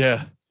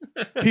 Yeah.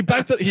 He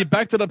backed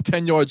it up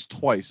 10 yards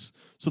twice.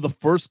 So the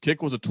first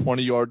kick was a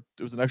 20-yard.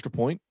 It was an extra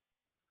point.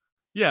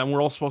 Yeah, and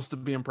we're all supposed to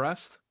be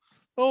impressed.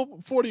 Well,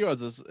 40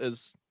 yards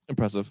is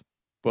impressive.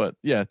 But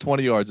yeah,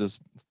 20 yards is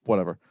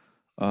whatever.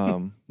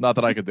 Not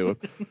that I could do it.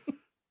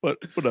 But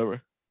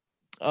whatever.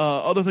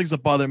 Other things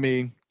that bother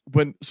me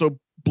so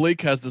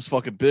Blake has this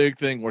fucking big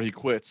thing where he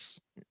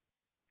quits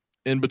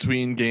in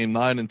between game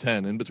 9 and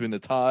 10, in between the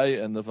tie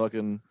and the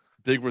fucking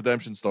big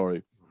redemption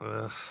story.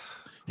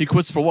 He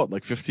quits for what,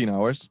 like 15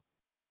 hours?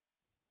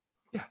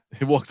 Yeah.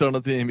 He walks out on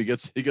the team. He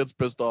gets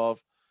pissed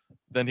off.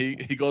 Then he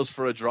goes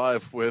for a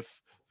drive with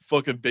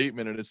fucking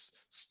Bateman and his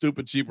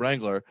stupid Jeep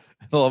Wrangler.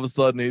 And all of a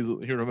sudden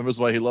he remembers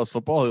why he loves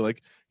football.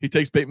 He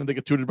takes Bateman to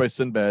get tutored by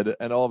Sinbad,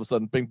 and all of a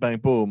sudden, bing, bang,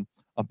 boom,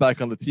 I'm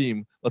back on the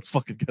team. Let's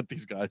fucking get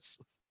these guys.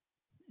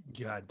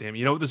 God damn.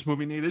 You know what this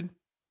movie needed?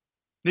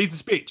 Needs a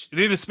speech. It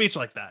needed a speech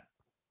like that.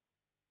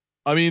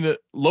 I mean,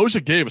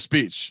 Loja gave a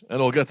speech, and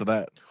we'll get to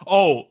that.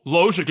 Oh,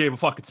 Loja gave a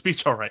fucking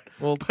speech, all right.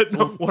 But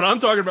no, what I'm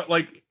talking about,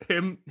 like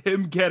him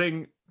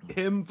getting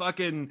him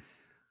fucking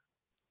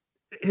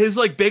his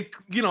like big,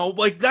 you know,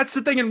 like that's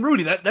the thing in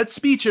Rudy. That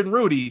speech in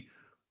Rudy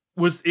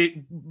was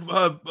it.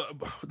 The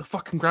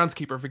fucking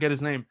groundskeeper, forget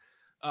his name.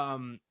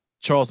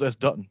 Charles S.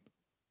 Dutton.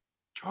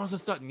 Charles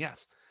S. Dutton,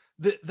 yes.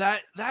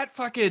 That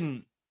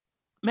fucking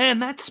man.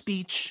 That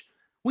speech.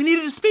 We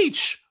needed a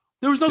speech.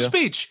 There was no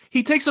speech.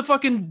 He takes a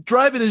fucking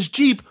drive in his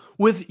Jeep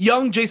with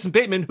young Jason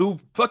Bateman, who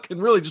fucking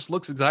really just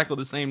looks exactly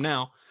the same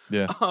now.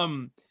 Yeah.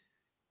 And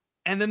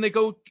then they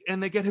go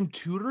and they get him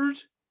tutored,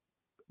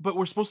 but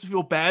we're supposed to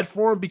feel bad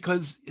for him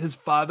because his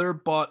father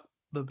bought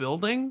the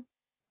building.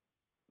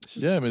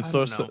 Yeah, I mean,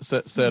 so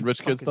sad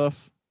rich kid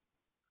stuff.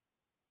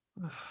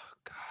 Oh,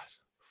 God,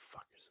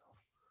 fuck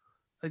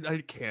yourself.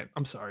 I can't.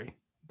 I'm sorry.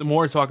 The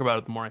more I talk about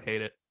it, the more I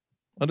hate it.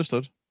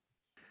 Understood.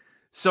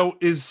 So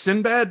is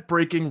Sinbad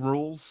breaking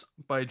rules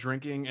by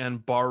drinking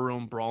and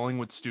barroom brawling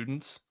with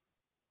students?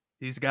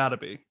 He's got to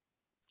be.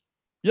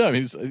 Yeah, I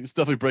mean, he's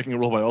definitely breaking a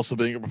rule by also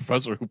being a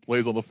professor who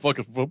plays on the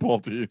fucking football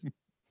team.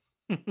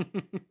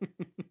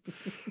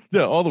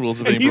 Yeah, all the rules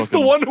are being broken. He's the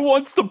one who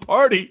wants to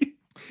party.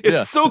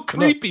 It's so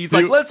creepy. He's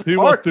like, let's party. He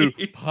wants to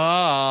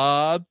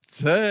party.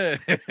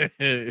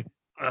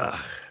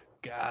 Oh,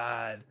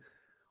 God.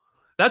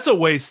 That's a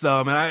waste,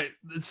 though, man.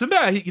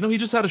 Sinbad, he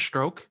just had a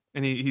stroke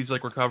and he's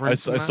like recovering. I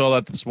saw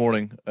that this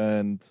morning,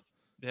 and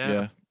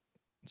yeah.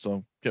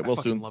 So get I well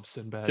fucking soon. love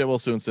Sinbad. Get well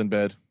soon,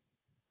 Sinbad.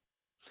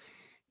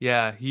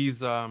 Yeah,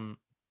 he's a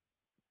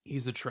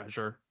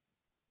treasure.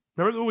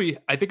 Remember the movie?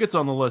 I think it's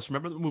on the list.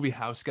 Remember the movie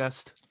House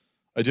Guest?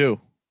 I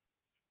do.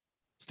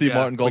 Steve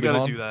Martin, Goldie we gotta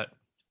Hawn? do that.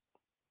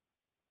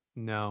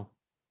 No,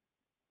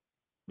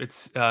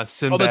 it's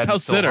Sinbad. Oh, that's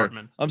House Phil Sitter.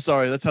 Hartman. I'm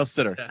sorry, that's House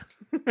Sitter. Yeah.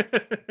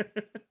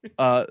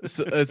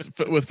 So it's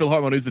with Phil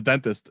Hartman, who's the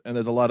dentist, and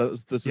there's a lot of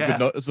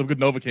some good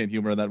Novocaine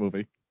humor in that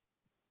movie.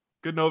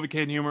 Good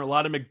Novocaine humor. A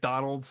lot of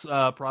McDonald's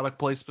product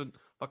placement.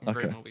 Fucking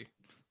great movie.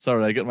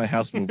 Sorry, I get my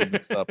house movies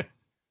mixed up.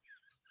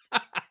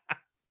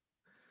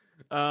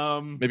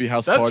 Maybe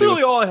House that's Party.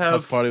 Really all I have.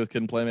 House Party with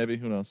Kid and Play, maybe.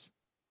 Who knows?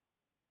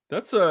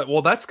 That's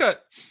got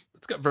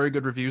very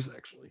good reviews,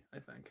 actually, I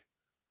think.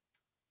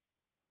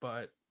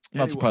 But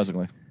not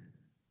surprisingly.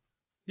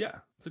 Yeah,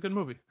 it's a good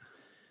movie.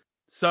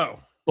 So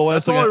the last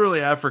that's thing all I really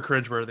have for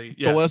cringeworthy.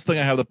 Yeah. The last thing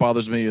I have that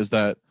bothers me is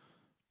that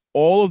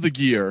all of the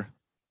gear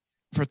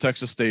for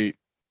Texas State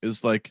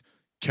is like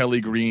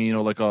Kelly green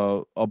or like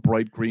a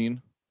bright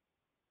green,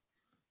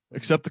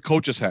 except the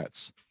coaches'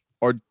 hats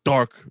are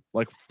dark,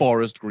 like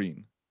forest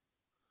green.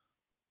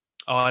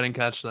 Oh, I didn't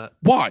catch that.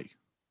 Why?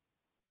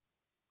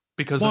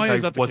 Because why I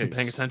is that the wasn't case?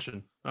 paying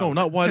attention. No,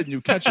 not why didn't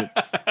you catch it?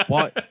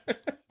 Why?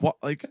 What?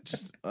 Like,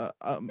 just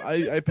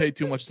I pay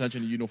too much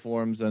attention to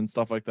uniforms and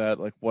stuff like that.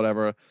 Like,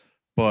 whatever.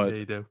 But yeah,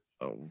 you do.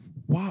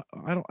 Why?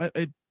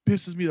 It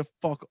pisses me the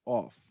fuck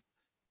off.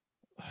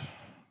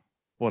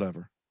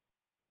 Whatever.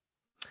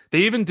 They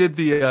even did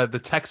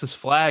the Texas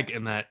flag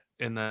in that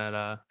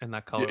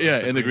color. Yeah,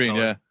 in the green.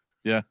 Color.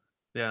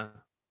 Yeah.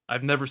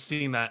 I've never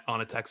seen that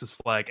on a Texas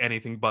flag,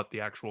 anything but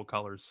the actual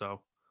colors.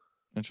 So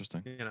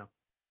interesting.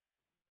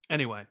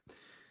 Anyway,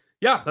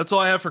 yeah, that's all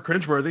I have for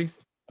cringeworthy.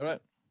 All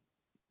right.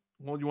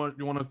 Well, you want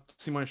to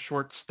see my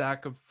short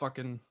stack of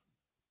fucking?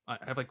 I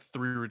have like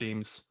 3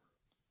 redeems.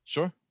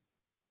 Sure.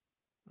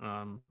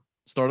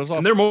 Start us off.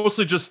 And they're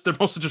mostly just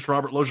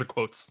Robert Loggia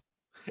quotes.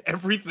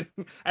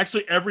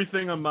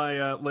 Everything on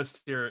my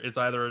list here is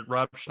either a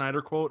Rob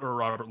Schneider quote or a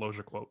Robert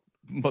Loggia quote.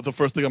 But the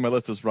first thing on my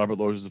list is Robert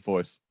Loggia's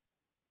voice.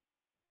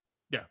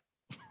 Yeah.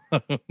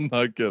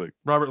 Not kidding.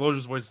 Robert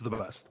Loggia's voice is the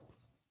best.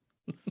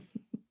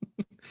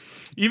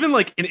 Even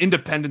like in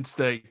Independence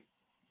Day.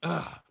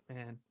 Ah,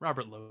 man.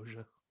 Robert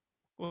Loggia.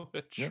 What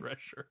a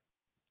treasure.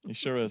 He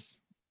sure is.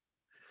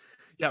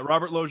 Yeah,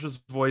 Robert Loggia's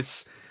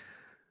voice.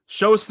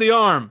 Show us the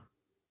arm.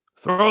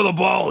 Throw the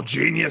ball,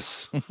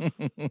 genius.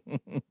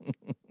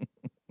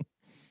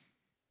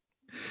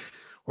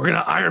 We're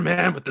gonna Iron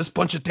Man with this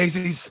bunch of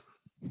daisies.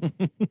 And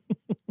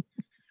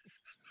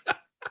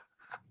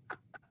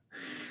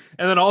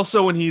then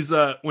also when he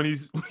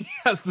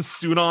has the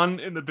suit on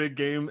in the big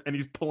game and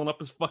he's pulling up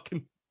his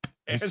fucking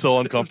pants. He's so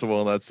uncomfortable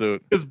in that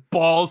suit. His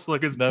balls,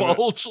 like his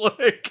bulge,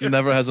 like.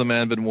 Never has a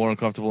man been more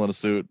uncomfortable in a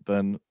suit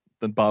than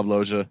Bob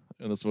Loggia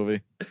in this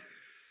movie.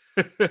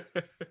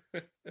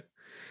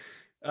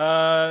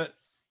 There's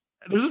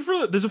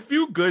a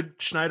few good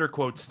Schneider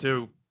quotes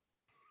too.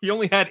 He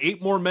only had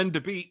 8 more men to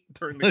beat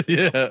during the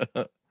game. Yeah.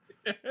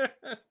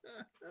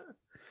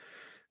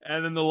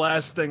 And then the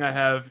last thing I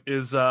have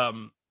is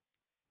the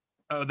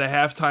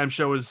halftime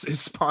show is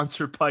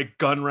sponsored by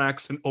gun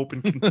racks and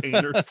open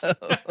containers.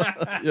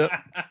 Yep.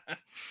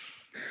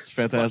 It's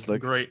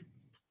fantastic. Great.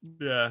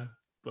 Yeah.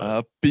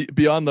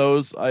 Beyond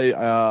those,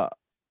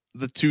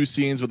 the 2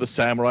 scenes where the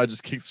samurai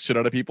just kicks shit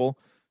out of people,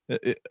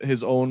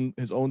 his own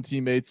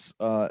teammates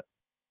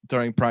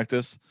during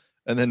practice,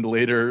 and then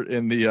later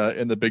in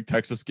the Big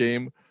Texas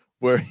game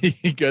where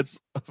he gets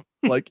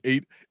like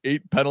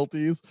eight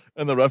penalties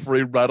and the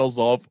referee rattles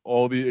off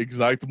all the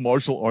exact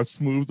martial arts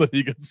moves that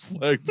he gets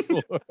flagged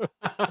for.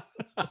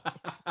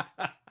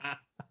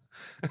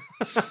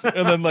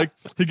 And then like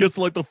he gets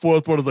to like the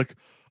 4th one, is like,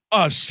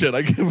 oh shit,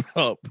 I give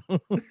up.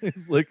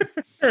 He's like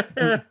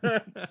that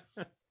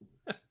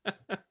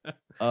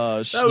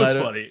Schneider, was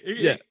funny.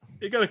 Yeah.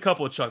 He got a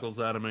couple of chuckles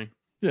out of me.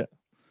 Yeah.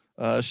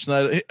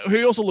 Schneider,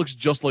 he also looks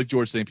just like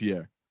George St.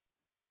 Pierre.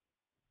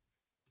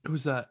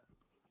 Who's that?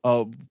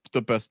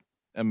 The best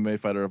MMA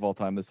fighter of all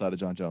time this side of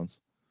John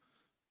Jones.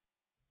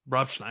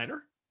 Rob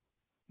Schneider?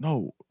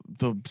 No,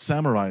 the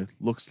samurai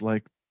looks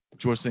like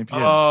George St.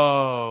 Pierre.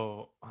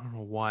 Oh, I don't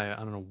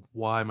know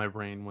why my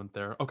brain went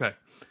there. Okay.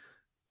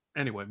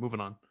 Anyway,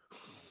 moving on.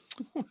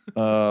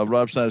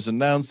 Rob Schneider's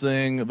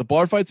announcing the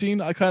bar fight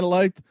scene. I kind of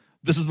liked.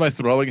 This is my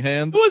throwing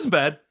hand. It wasn't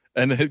bad.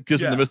 And it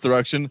gives him the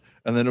misdirection,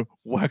 and then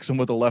whacks him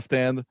with the left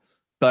hand,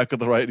 back with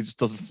the right. He just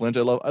doesn't flinch.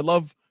 I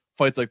love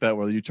fights like that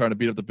where you're trying to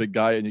beat up the big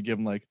guy and you give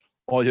him like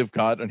all you've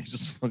got, and he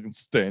just fucking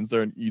stands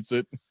there and eats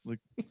it. Like,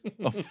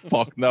 oh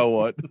fuck, now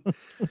what?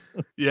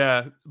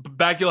 Yeah,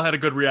 Bacula had a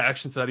good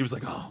reaction to that. He was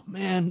like, "Oh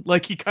man,"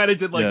 like he kind of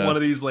did like one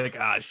of these like,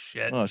 "Ah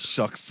shit." Oh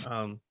shucks.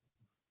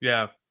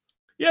 Yeah.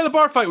 The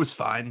bar fight was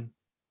fine.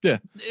 Yeah.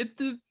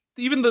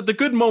 Even the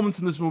good moments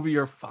in this movie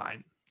are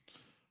fine.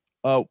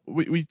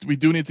 We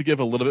do need to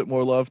give a little bit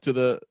more love to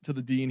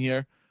the dean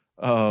here.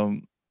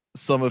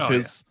 some of Oh,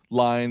 his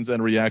lines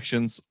and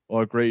reactions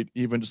are great.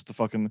 Even just the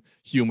fucking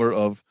humor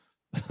of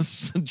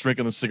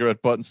drinking a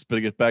cigarette butt and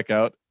spitting it back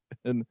out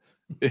in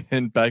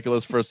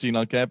Bakula's first scene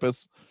on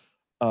campus.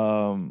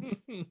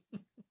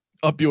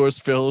 Up yours,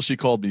 Phil. She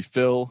called me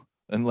Phil,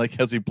 and like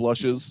as he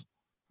blushes.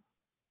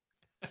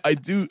 I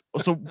do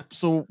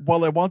so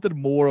while I wanted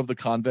more of the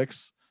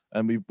convicts,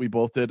 and we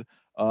both did,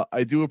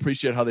 I do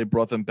appreciate how they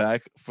brought them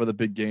back for the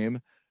big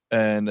game,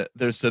 and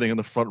they're sitting in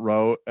the front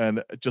row,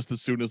 and just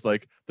as soon as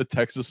like the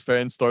Texas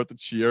fans start to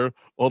cheer,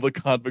 all the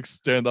convicts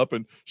stand up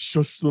and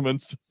shush them and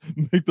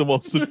make them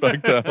all sit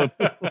back down.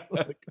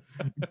 Like,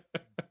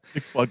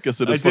 Dick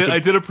Butkus I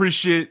did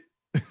appreciate.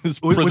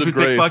 his Was prison it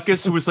grace. Dick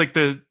Butkus who was like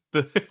the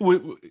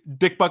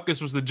Dick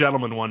Butkus was the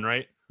gentleman one,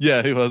 right?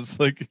 Yeah, he was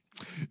like,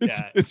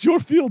 it's your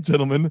field,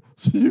 gentlemen.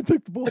 So you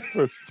take the ball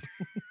first.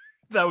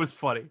 That was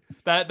funny.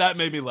 That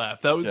made me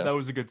laugh. That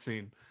was a good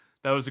scene.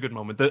 That was a good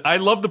moment. I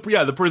love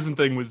the prison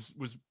thing was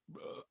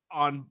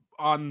on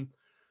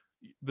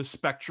the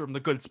spectrum, the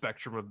good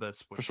spectrum of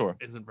this, which For sure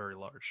isn't very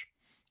large.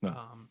 No.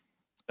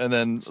 And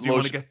then so you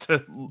want to get to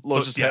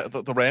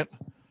the rant.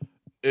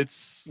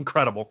 It's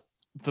incredible.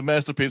 The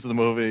masterpiece of the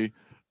movie.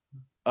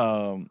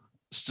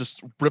 It's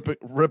just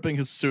ripping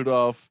his suit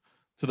off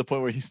to the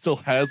point where he still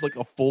has like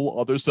a full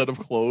other set of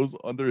clothes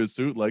under his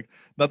suit. Like,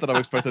 not that I'm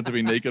expecting to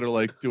be naked or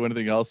like do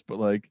anything else, but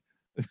like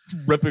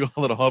ripping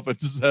all it off and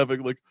just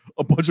having like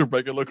a bunch of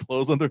regular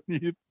clothes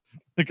underneath.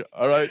 Like,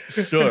 all right,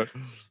 sure.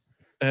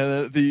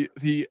 And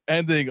the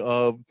ending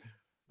of,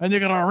 and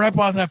you're gonna rip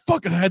all their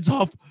fucking heads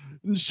off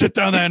and shit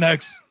down their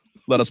necks.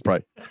 Let us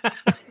pray.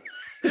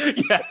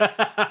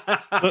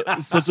 Yeah.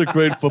 Such a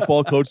great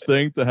football coach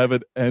thing to have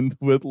it end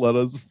with "Let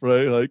us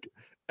pray." Like,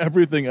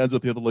 everything ends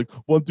with the other, like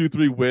 1, 2,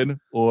 3, win,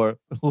 or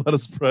let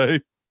us pray.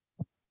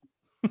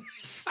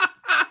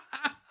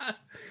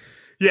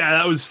 Yeah,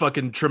 that was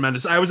fucking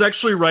tremendous. I was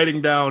actually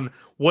writing down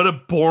what a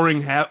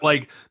boring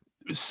like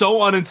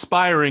so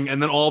uninspiring,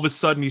 and then all of a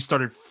sudden he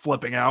started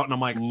flipping out, and I'm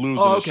like,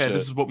 okay,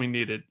 this is what we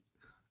needed.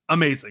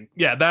 Amazing.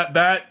 Yeah,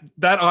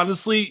 that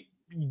honestly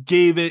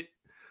gave it.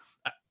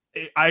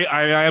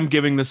 I am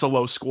giving this a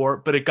low score,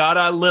 but it got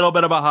a little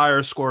bit of a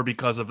higher score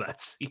because of that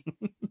scene.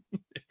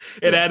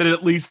 It added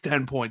at least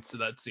 10 points to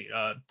that scene,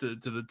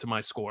 to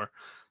my score.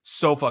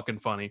 So fucking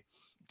funny.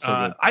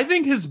 So I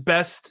think his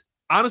best,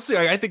 honestly,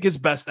 I think his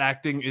best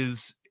acting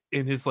is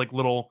in his like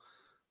little,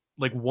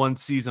 like 1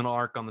 season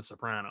arc on The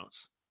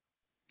Sopranos.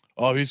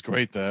 Oh, he's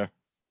great there.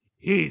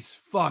 He's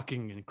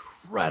fucking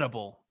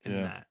incredible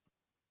in that.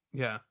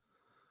 Yeah.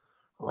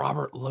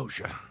 Robert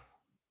Loggia.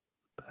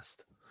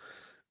 Best.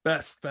 All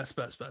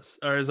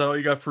right, is that all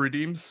you got for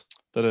redeems?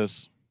 That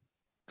is.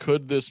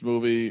 Could this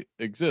movie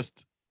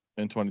exist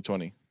in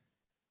 2020?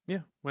 Yeah,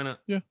 why not?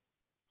 Yeah.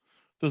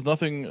 There's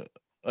nothing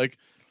like,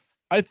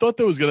 I thought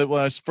there was gonna, when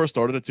I first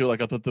started it too,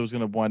 like I thought there was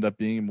gonna wind up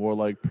being more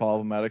like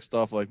problematic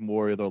stuff, like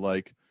more either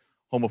like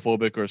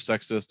homophobic or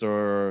sexist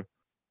or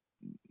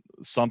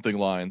something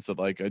lines that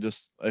like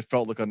I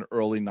felt like an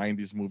early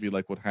 90s movie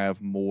like would have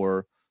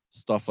more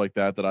stuff like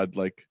that I'd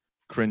like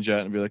cringe at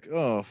and be like,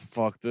 oh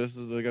fuck, this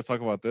is, I gotta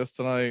talk about this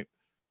tonight.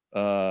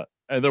 And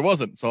there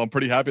wasn't, so I'm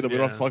pretty happy that we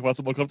don't have to talk about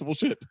some uncomfortable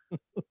shit.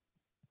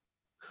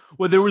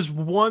 Well, there was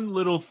one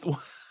little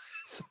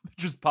something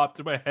just popped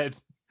in my head.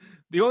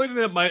 The only thing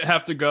that might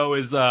have to go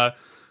is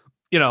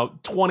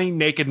 20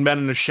 naked men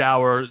in a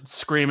shower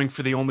screaming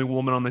for the only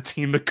woman on the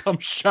team to come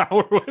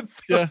shower with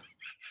them.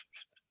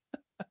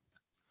 Yeah.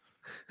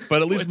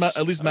 But at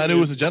least Manu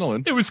was a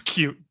gentleman. It was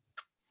cute.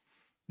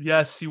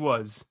 Yes, he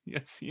was.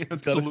 Yes, he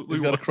absolutely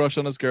he's got a crush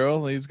on his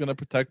girl, and he's going to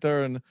protect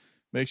her and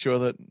make sure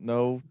that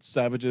no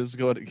savages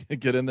go to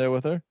get in there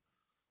with her.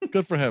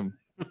 Good for him.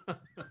 Do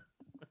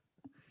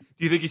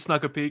you think he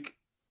snuck a peek?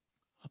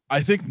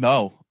 I think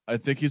no. I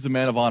think he's a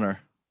man of honor.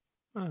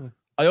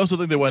 I also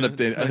think they wind up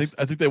dating. Nice.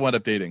 I think they wind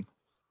up dating.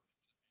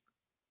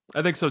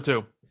 I think so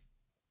too.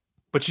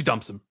 But she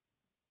dumps him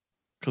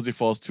because he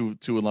falls too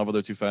in love with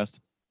her too fast.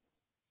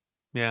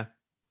 Yeah,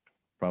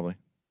 probably.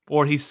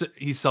 Or he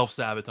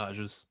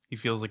self-sabotages. He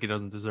feels like he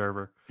doesn't deserve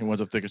her. He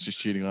winds up thinking she's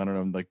cheating on her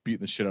and like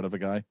beating the shit out of a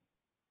guy.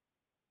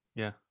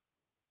 Yeah. And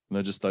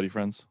they're just study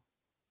friends.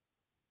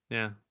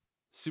 Yeah.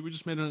 See, we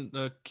just made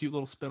a cute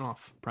little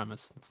spin-off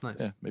premise. That's nice.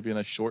 Yeah, maybe a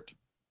nice short.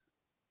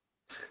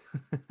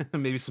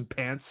 Maybe some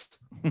pants.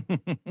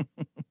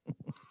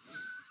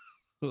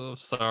 Oh,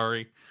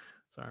 sorry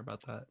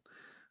about that.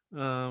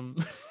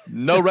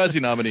 No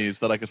Razzie nominees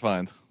that I could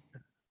find.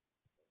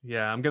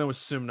 Yeah, I'm gonna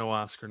assume no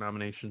Oscar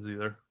nominations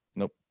either.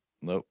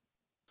 Nope.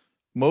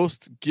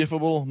 Most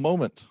gifable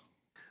moment.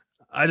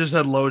 I just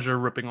had Loggia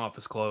ripping off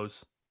his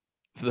clothes.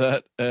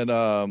 That, and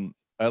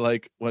I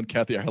like when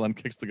Kathy Ireland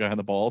kicks the guy in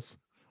the balls.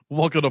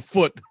 Welcome to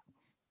foot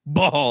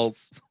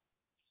balls.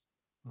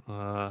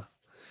 All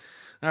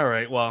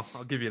right, well,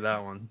 I'll give you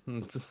that one.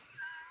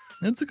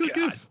 It's a good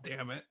gift.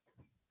 Damn it,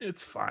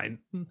 it's fine.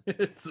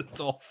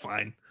 It's all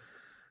fine.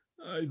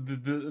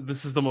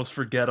 This is the most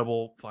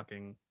forgettable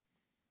definitely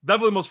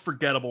the most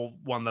forgettable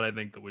one that I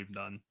think that we've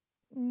done.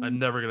 I'm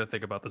never gonna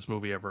think about this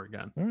movie ever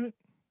again. All right,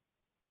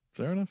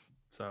 fair enough.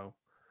 So,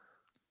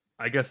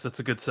 I guess that's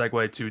a good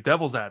segue to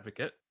Devil's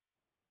Advocate.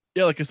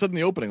 Yeah, like I said in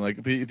the opening,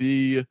 like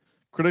the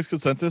critics'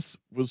 consensus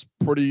was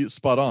pretty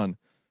spot on.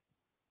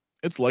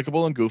 It's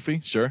likable and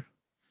goofy, sure.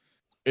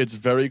 It's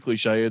very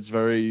cliche. It's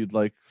very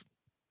like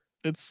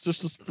it's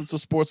just it's a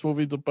sports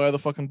movie to buy the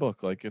fucking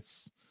book. Like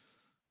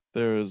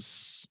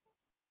there's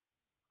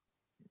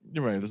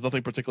you're right. There's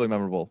nothing particularly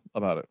memorable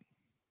about it.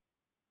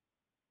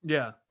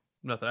 Yeah,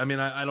 nothing. I mean,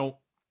 I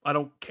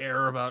don't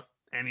care about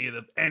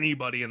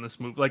anybody in this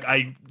movie. Like,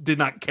 I did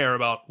not care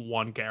about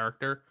one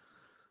character.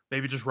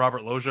 Maybe just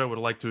Robert Loggia. Would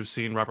have liked to have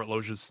seen Robert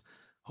Loggia's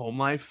home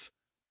life.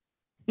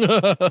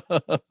 I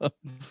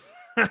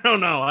don't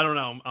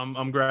know.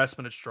 I'm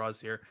grasping at straws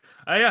here.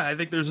 I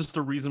think there's just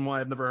a reason why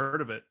I've never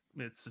heard of it.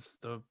 It's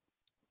just a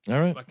All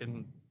right.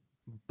 fucking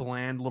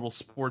bland little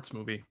sports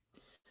movie.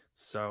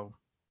 So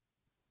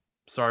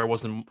sorry, it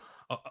wasn't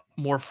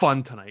more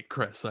fun tonight,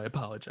 Chris. I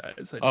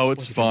apologize.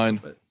 It's fine.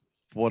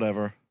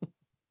 Whatever.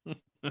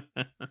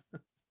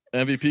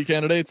 MVP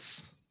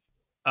candidates?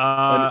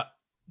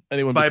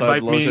 Anyone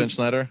besides Loggia and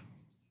Schneider?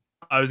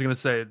 I was gonna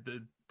say,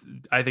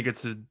 I think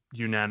it's a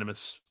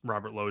unanimous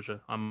Robert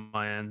Loggia on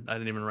my end. I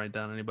didn't even write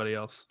down anybody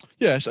else.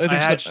 Yeah, I think I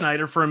had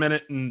Schneider for a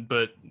minute,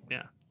 but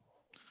yeah,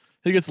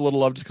 he gets a little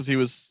love just because he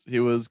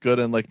was good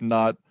and like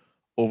not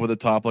over the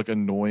top, like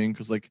annoying.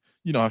 Because like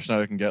you know how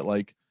Schneider can get,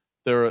 like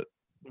they're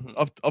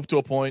up to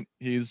a point.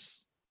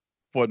 He's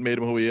what made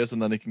him who he is,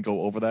 and then he can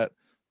go over that.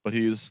 But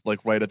he's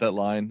like right at that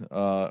line,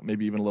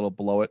 maybe even a little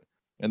below it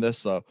in this.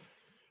 So,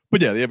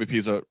 but yeah, the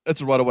MVPs it's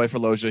a runaway for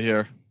Loggia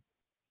here.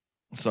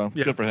 So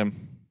good for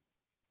him.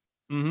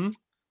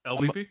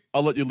 LVP.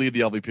 I'll let you lead the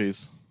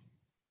LVPs.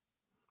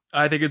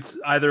 I think it's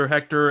either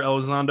Hector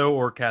Elizondo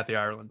or Kathy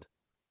Ireland.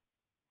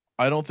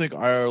 I don't think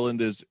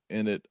Ireland is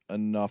in it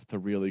enough to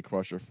really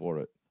crush her for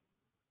it.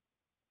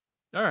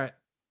 All right,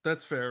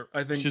 that's fair.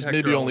 I think she's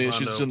Hector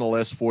she's in the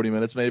last 40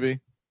 minutes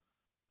maybe.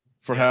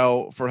 For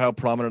how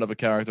prominent of a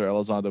character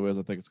Elizondo is,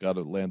 I think it's got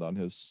to land on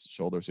his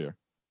shoulders here.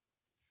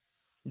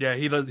 Yeah,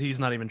 he does. He's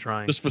not even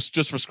trying. Just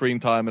for screen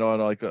time and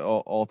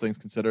all things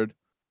considered,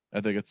 I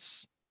think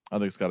it's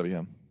got to be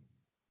him.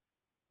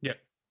 Yeah,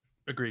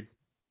 agreed.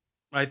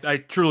 I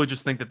truly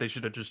just think that they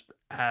should have just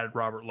had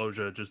Robert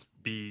Loggia just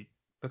be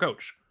the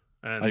coach,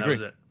 and that was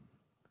it.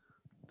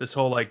 This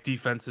whole like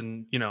defense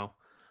and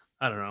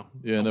I don't know.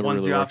 Yeah, never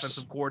one's really the works.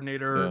 Offensive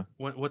coordinator.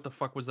 Yeah. What the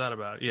fuck was that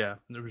about? Yeah,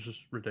 it was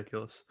just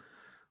ridiculous.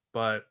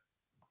 But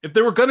if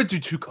they were gonna do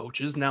two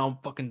coaches, now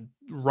fucking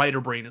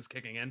writer brain is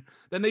kicking in.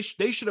 Then they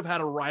should have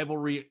had a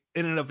rivalry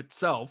in and of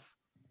itself,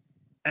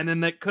 and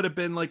then that could have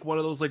been like one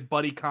of those like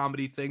buddy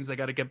comedy things. They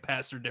got to get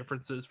past their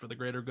differences for the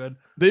greater good.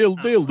 They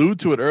allude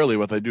to it early,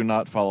 but they do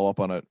not follow up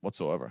on it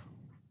whatsoever.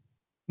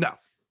 No,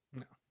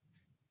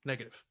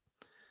 negative.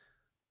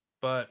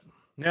 But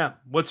yeah,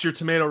 what's your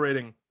tomato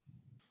rating?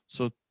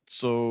 So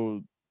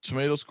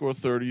tomato score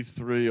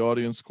 33,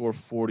 audience score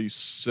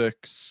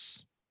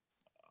 46.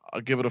 I'll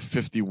give it a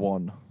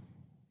 51.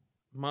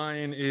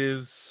 Mine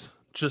is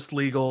just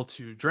legal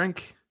to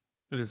drink.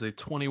 It is a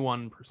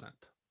 21%.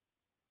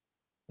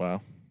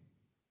 Wow.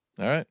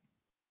 All right.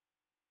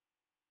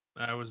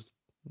 I was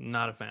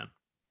not a fan.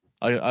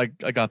 I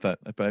got that.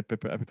 I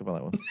picked up on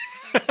that one.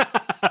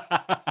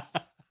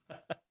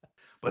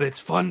 But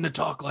it's fun to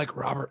talk like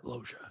Robert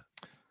Loggia.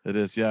 It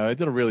is. Yeah, I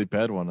did a really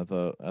bad one at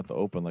the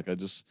open. Like I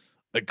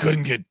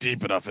couldn't get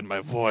deep enough in my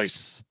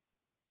voice.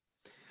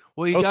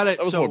 Well, you got it.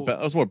 I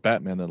was more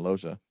Batman than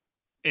Loggia.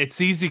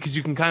 It's easy because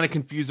you can kind of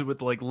confuse it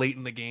with like late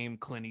in the game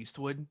Clint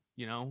Eastwood.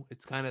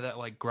 It's kind of that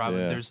like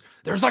there's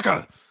like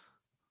a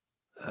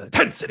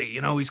intensity.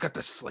 He's got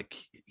this like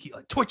he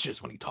like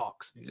twitches when he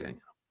talks.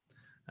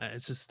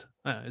 It's just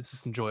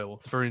enjoyable.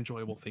 It's a very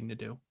enjoyable thing to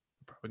do.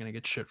 I'm probably gonna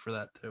get shit for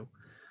that too.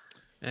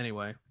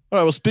 Anyway. All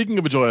right. Well, speaking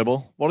of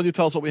enjoyable, why don't you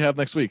tell us what we have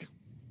next week?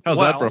 How's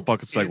that for a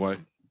fucking segue?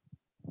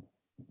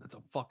 That's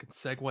a fucking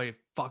segue.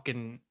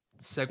 Fucking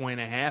segue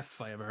and a half.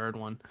 If I ever heard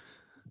one.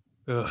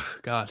 Ugh,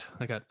 God,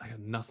 I got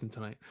nothing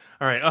tonight.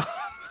 All right.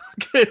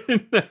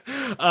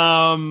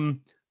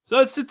 So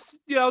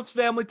it's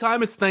family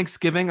time. It's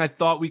Thanksgiving. I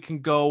thought we can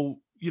go,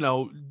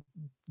 do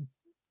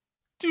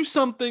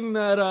something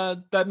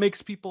that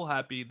makes people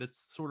happy.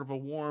 That's sort of a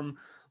warm,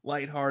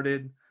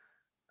 lighthearted,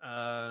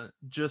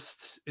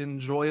 just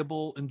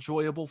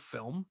enjoyable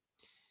film.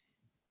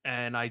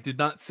 And I did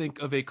not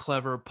think of a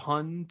clever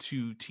pun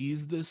to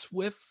tease this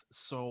with,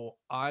 so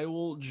I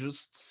will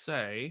just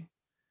say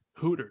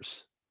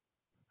Hooters.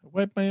 I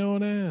wipe my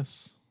own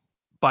ass.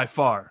 By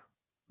far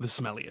the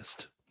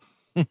smelliest.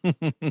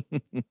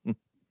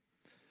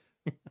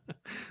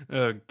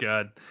 Oh,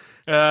 God.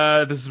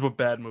 This is what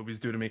bad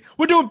movies do to me.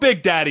 We're doing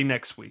Big Daddy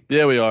next week.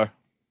 Yeah, we are.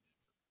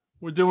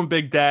 We're doing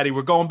Big Daddy.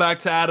 We're going back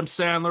to Adam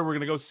Sandler. We're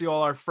going to go see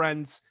all our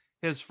friends,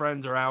 his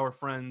friends or our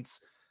friends.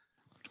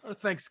 Our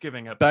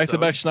Thanksgiving episode.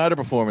 Back-to-back Schneider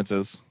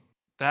performances.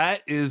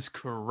 That is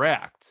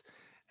correct.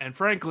 And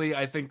frankly,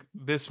 I think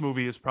this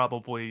movie is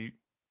probably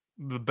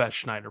the best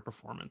Schneider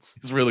performance.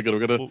 It's really good.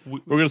 We're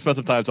gonna spend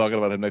some time talking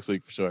about him next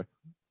week for sure.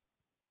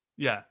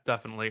 Yeah,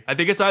 definitely. I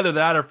think it's either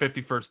that or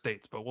 50 First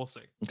Dates, but we'll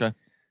see. Okay.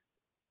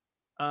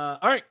 All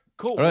right,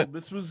 Cool. All right. Well,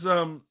 this was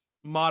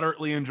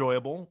moderately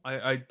enjoyable.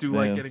 I do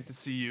like Man. getting to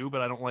see you,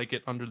 but I don't like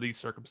it under these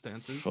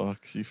circumstances.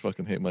 Fuck, you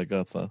fucking hate my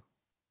guts, huh?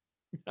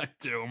 I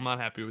do. I'm not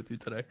happy with you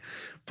today.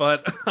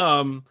 But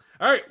all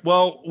right.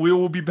 Well, we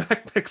will be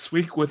back next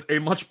week with a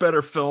much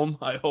better film,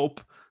 I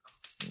hope.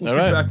 We'll All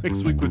be right. back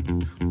next week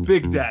with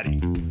Big Daddy.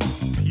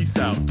 Peace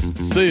out.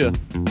 See ya.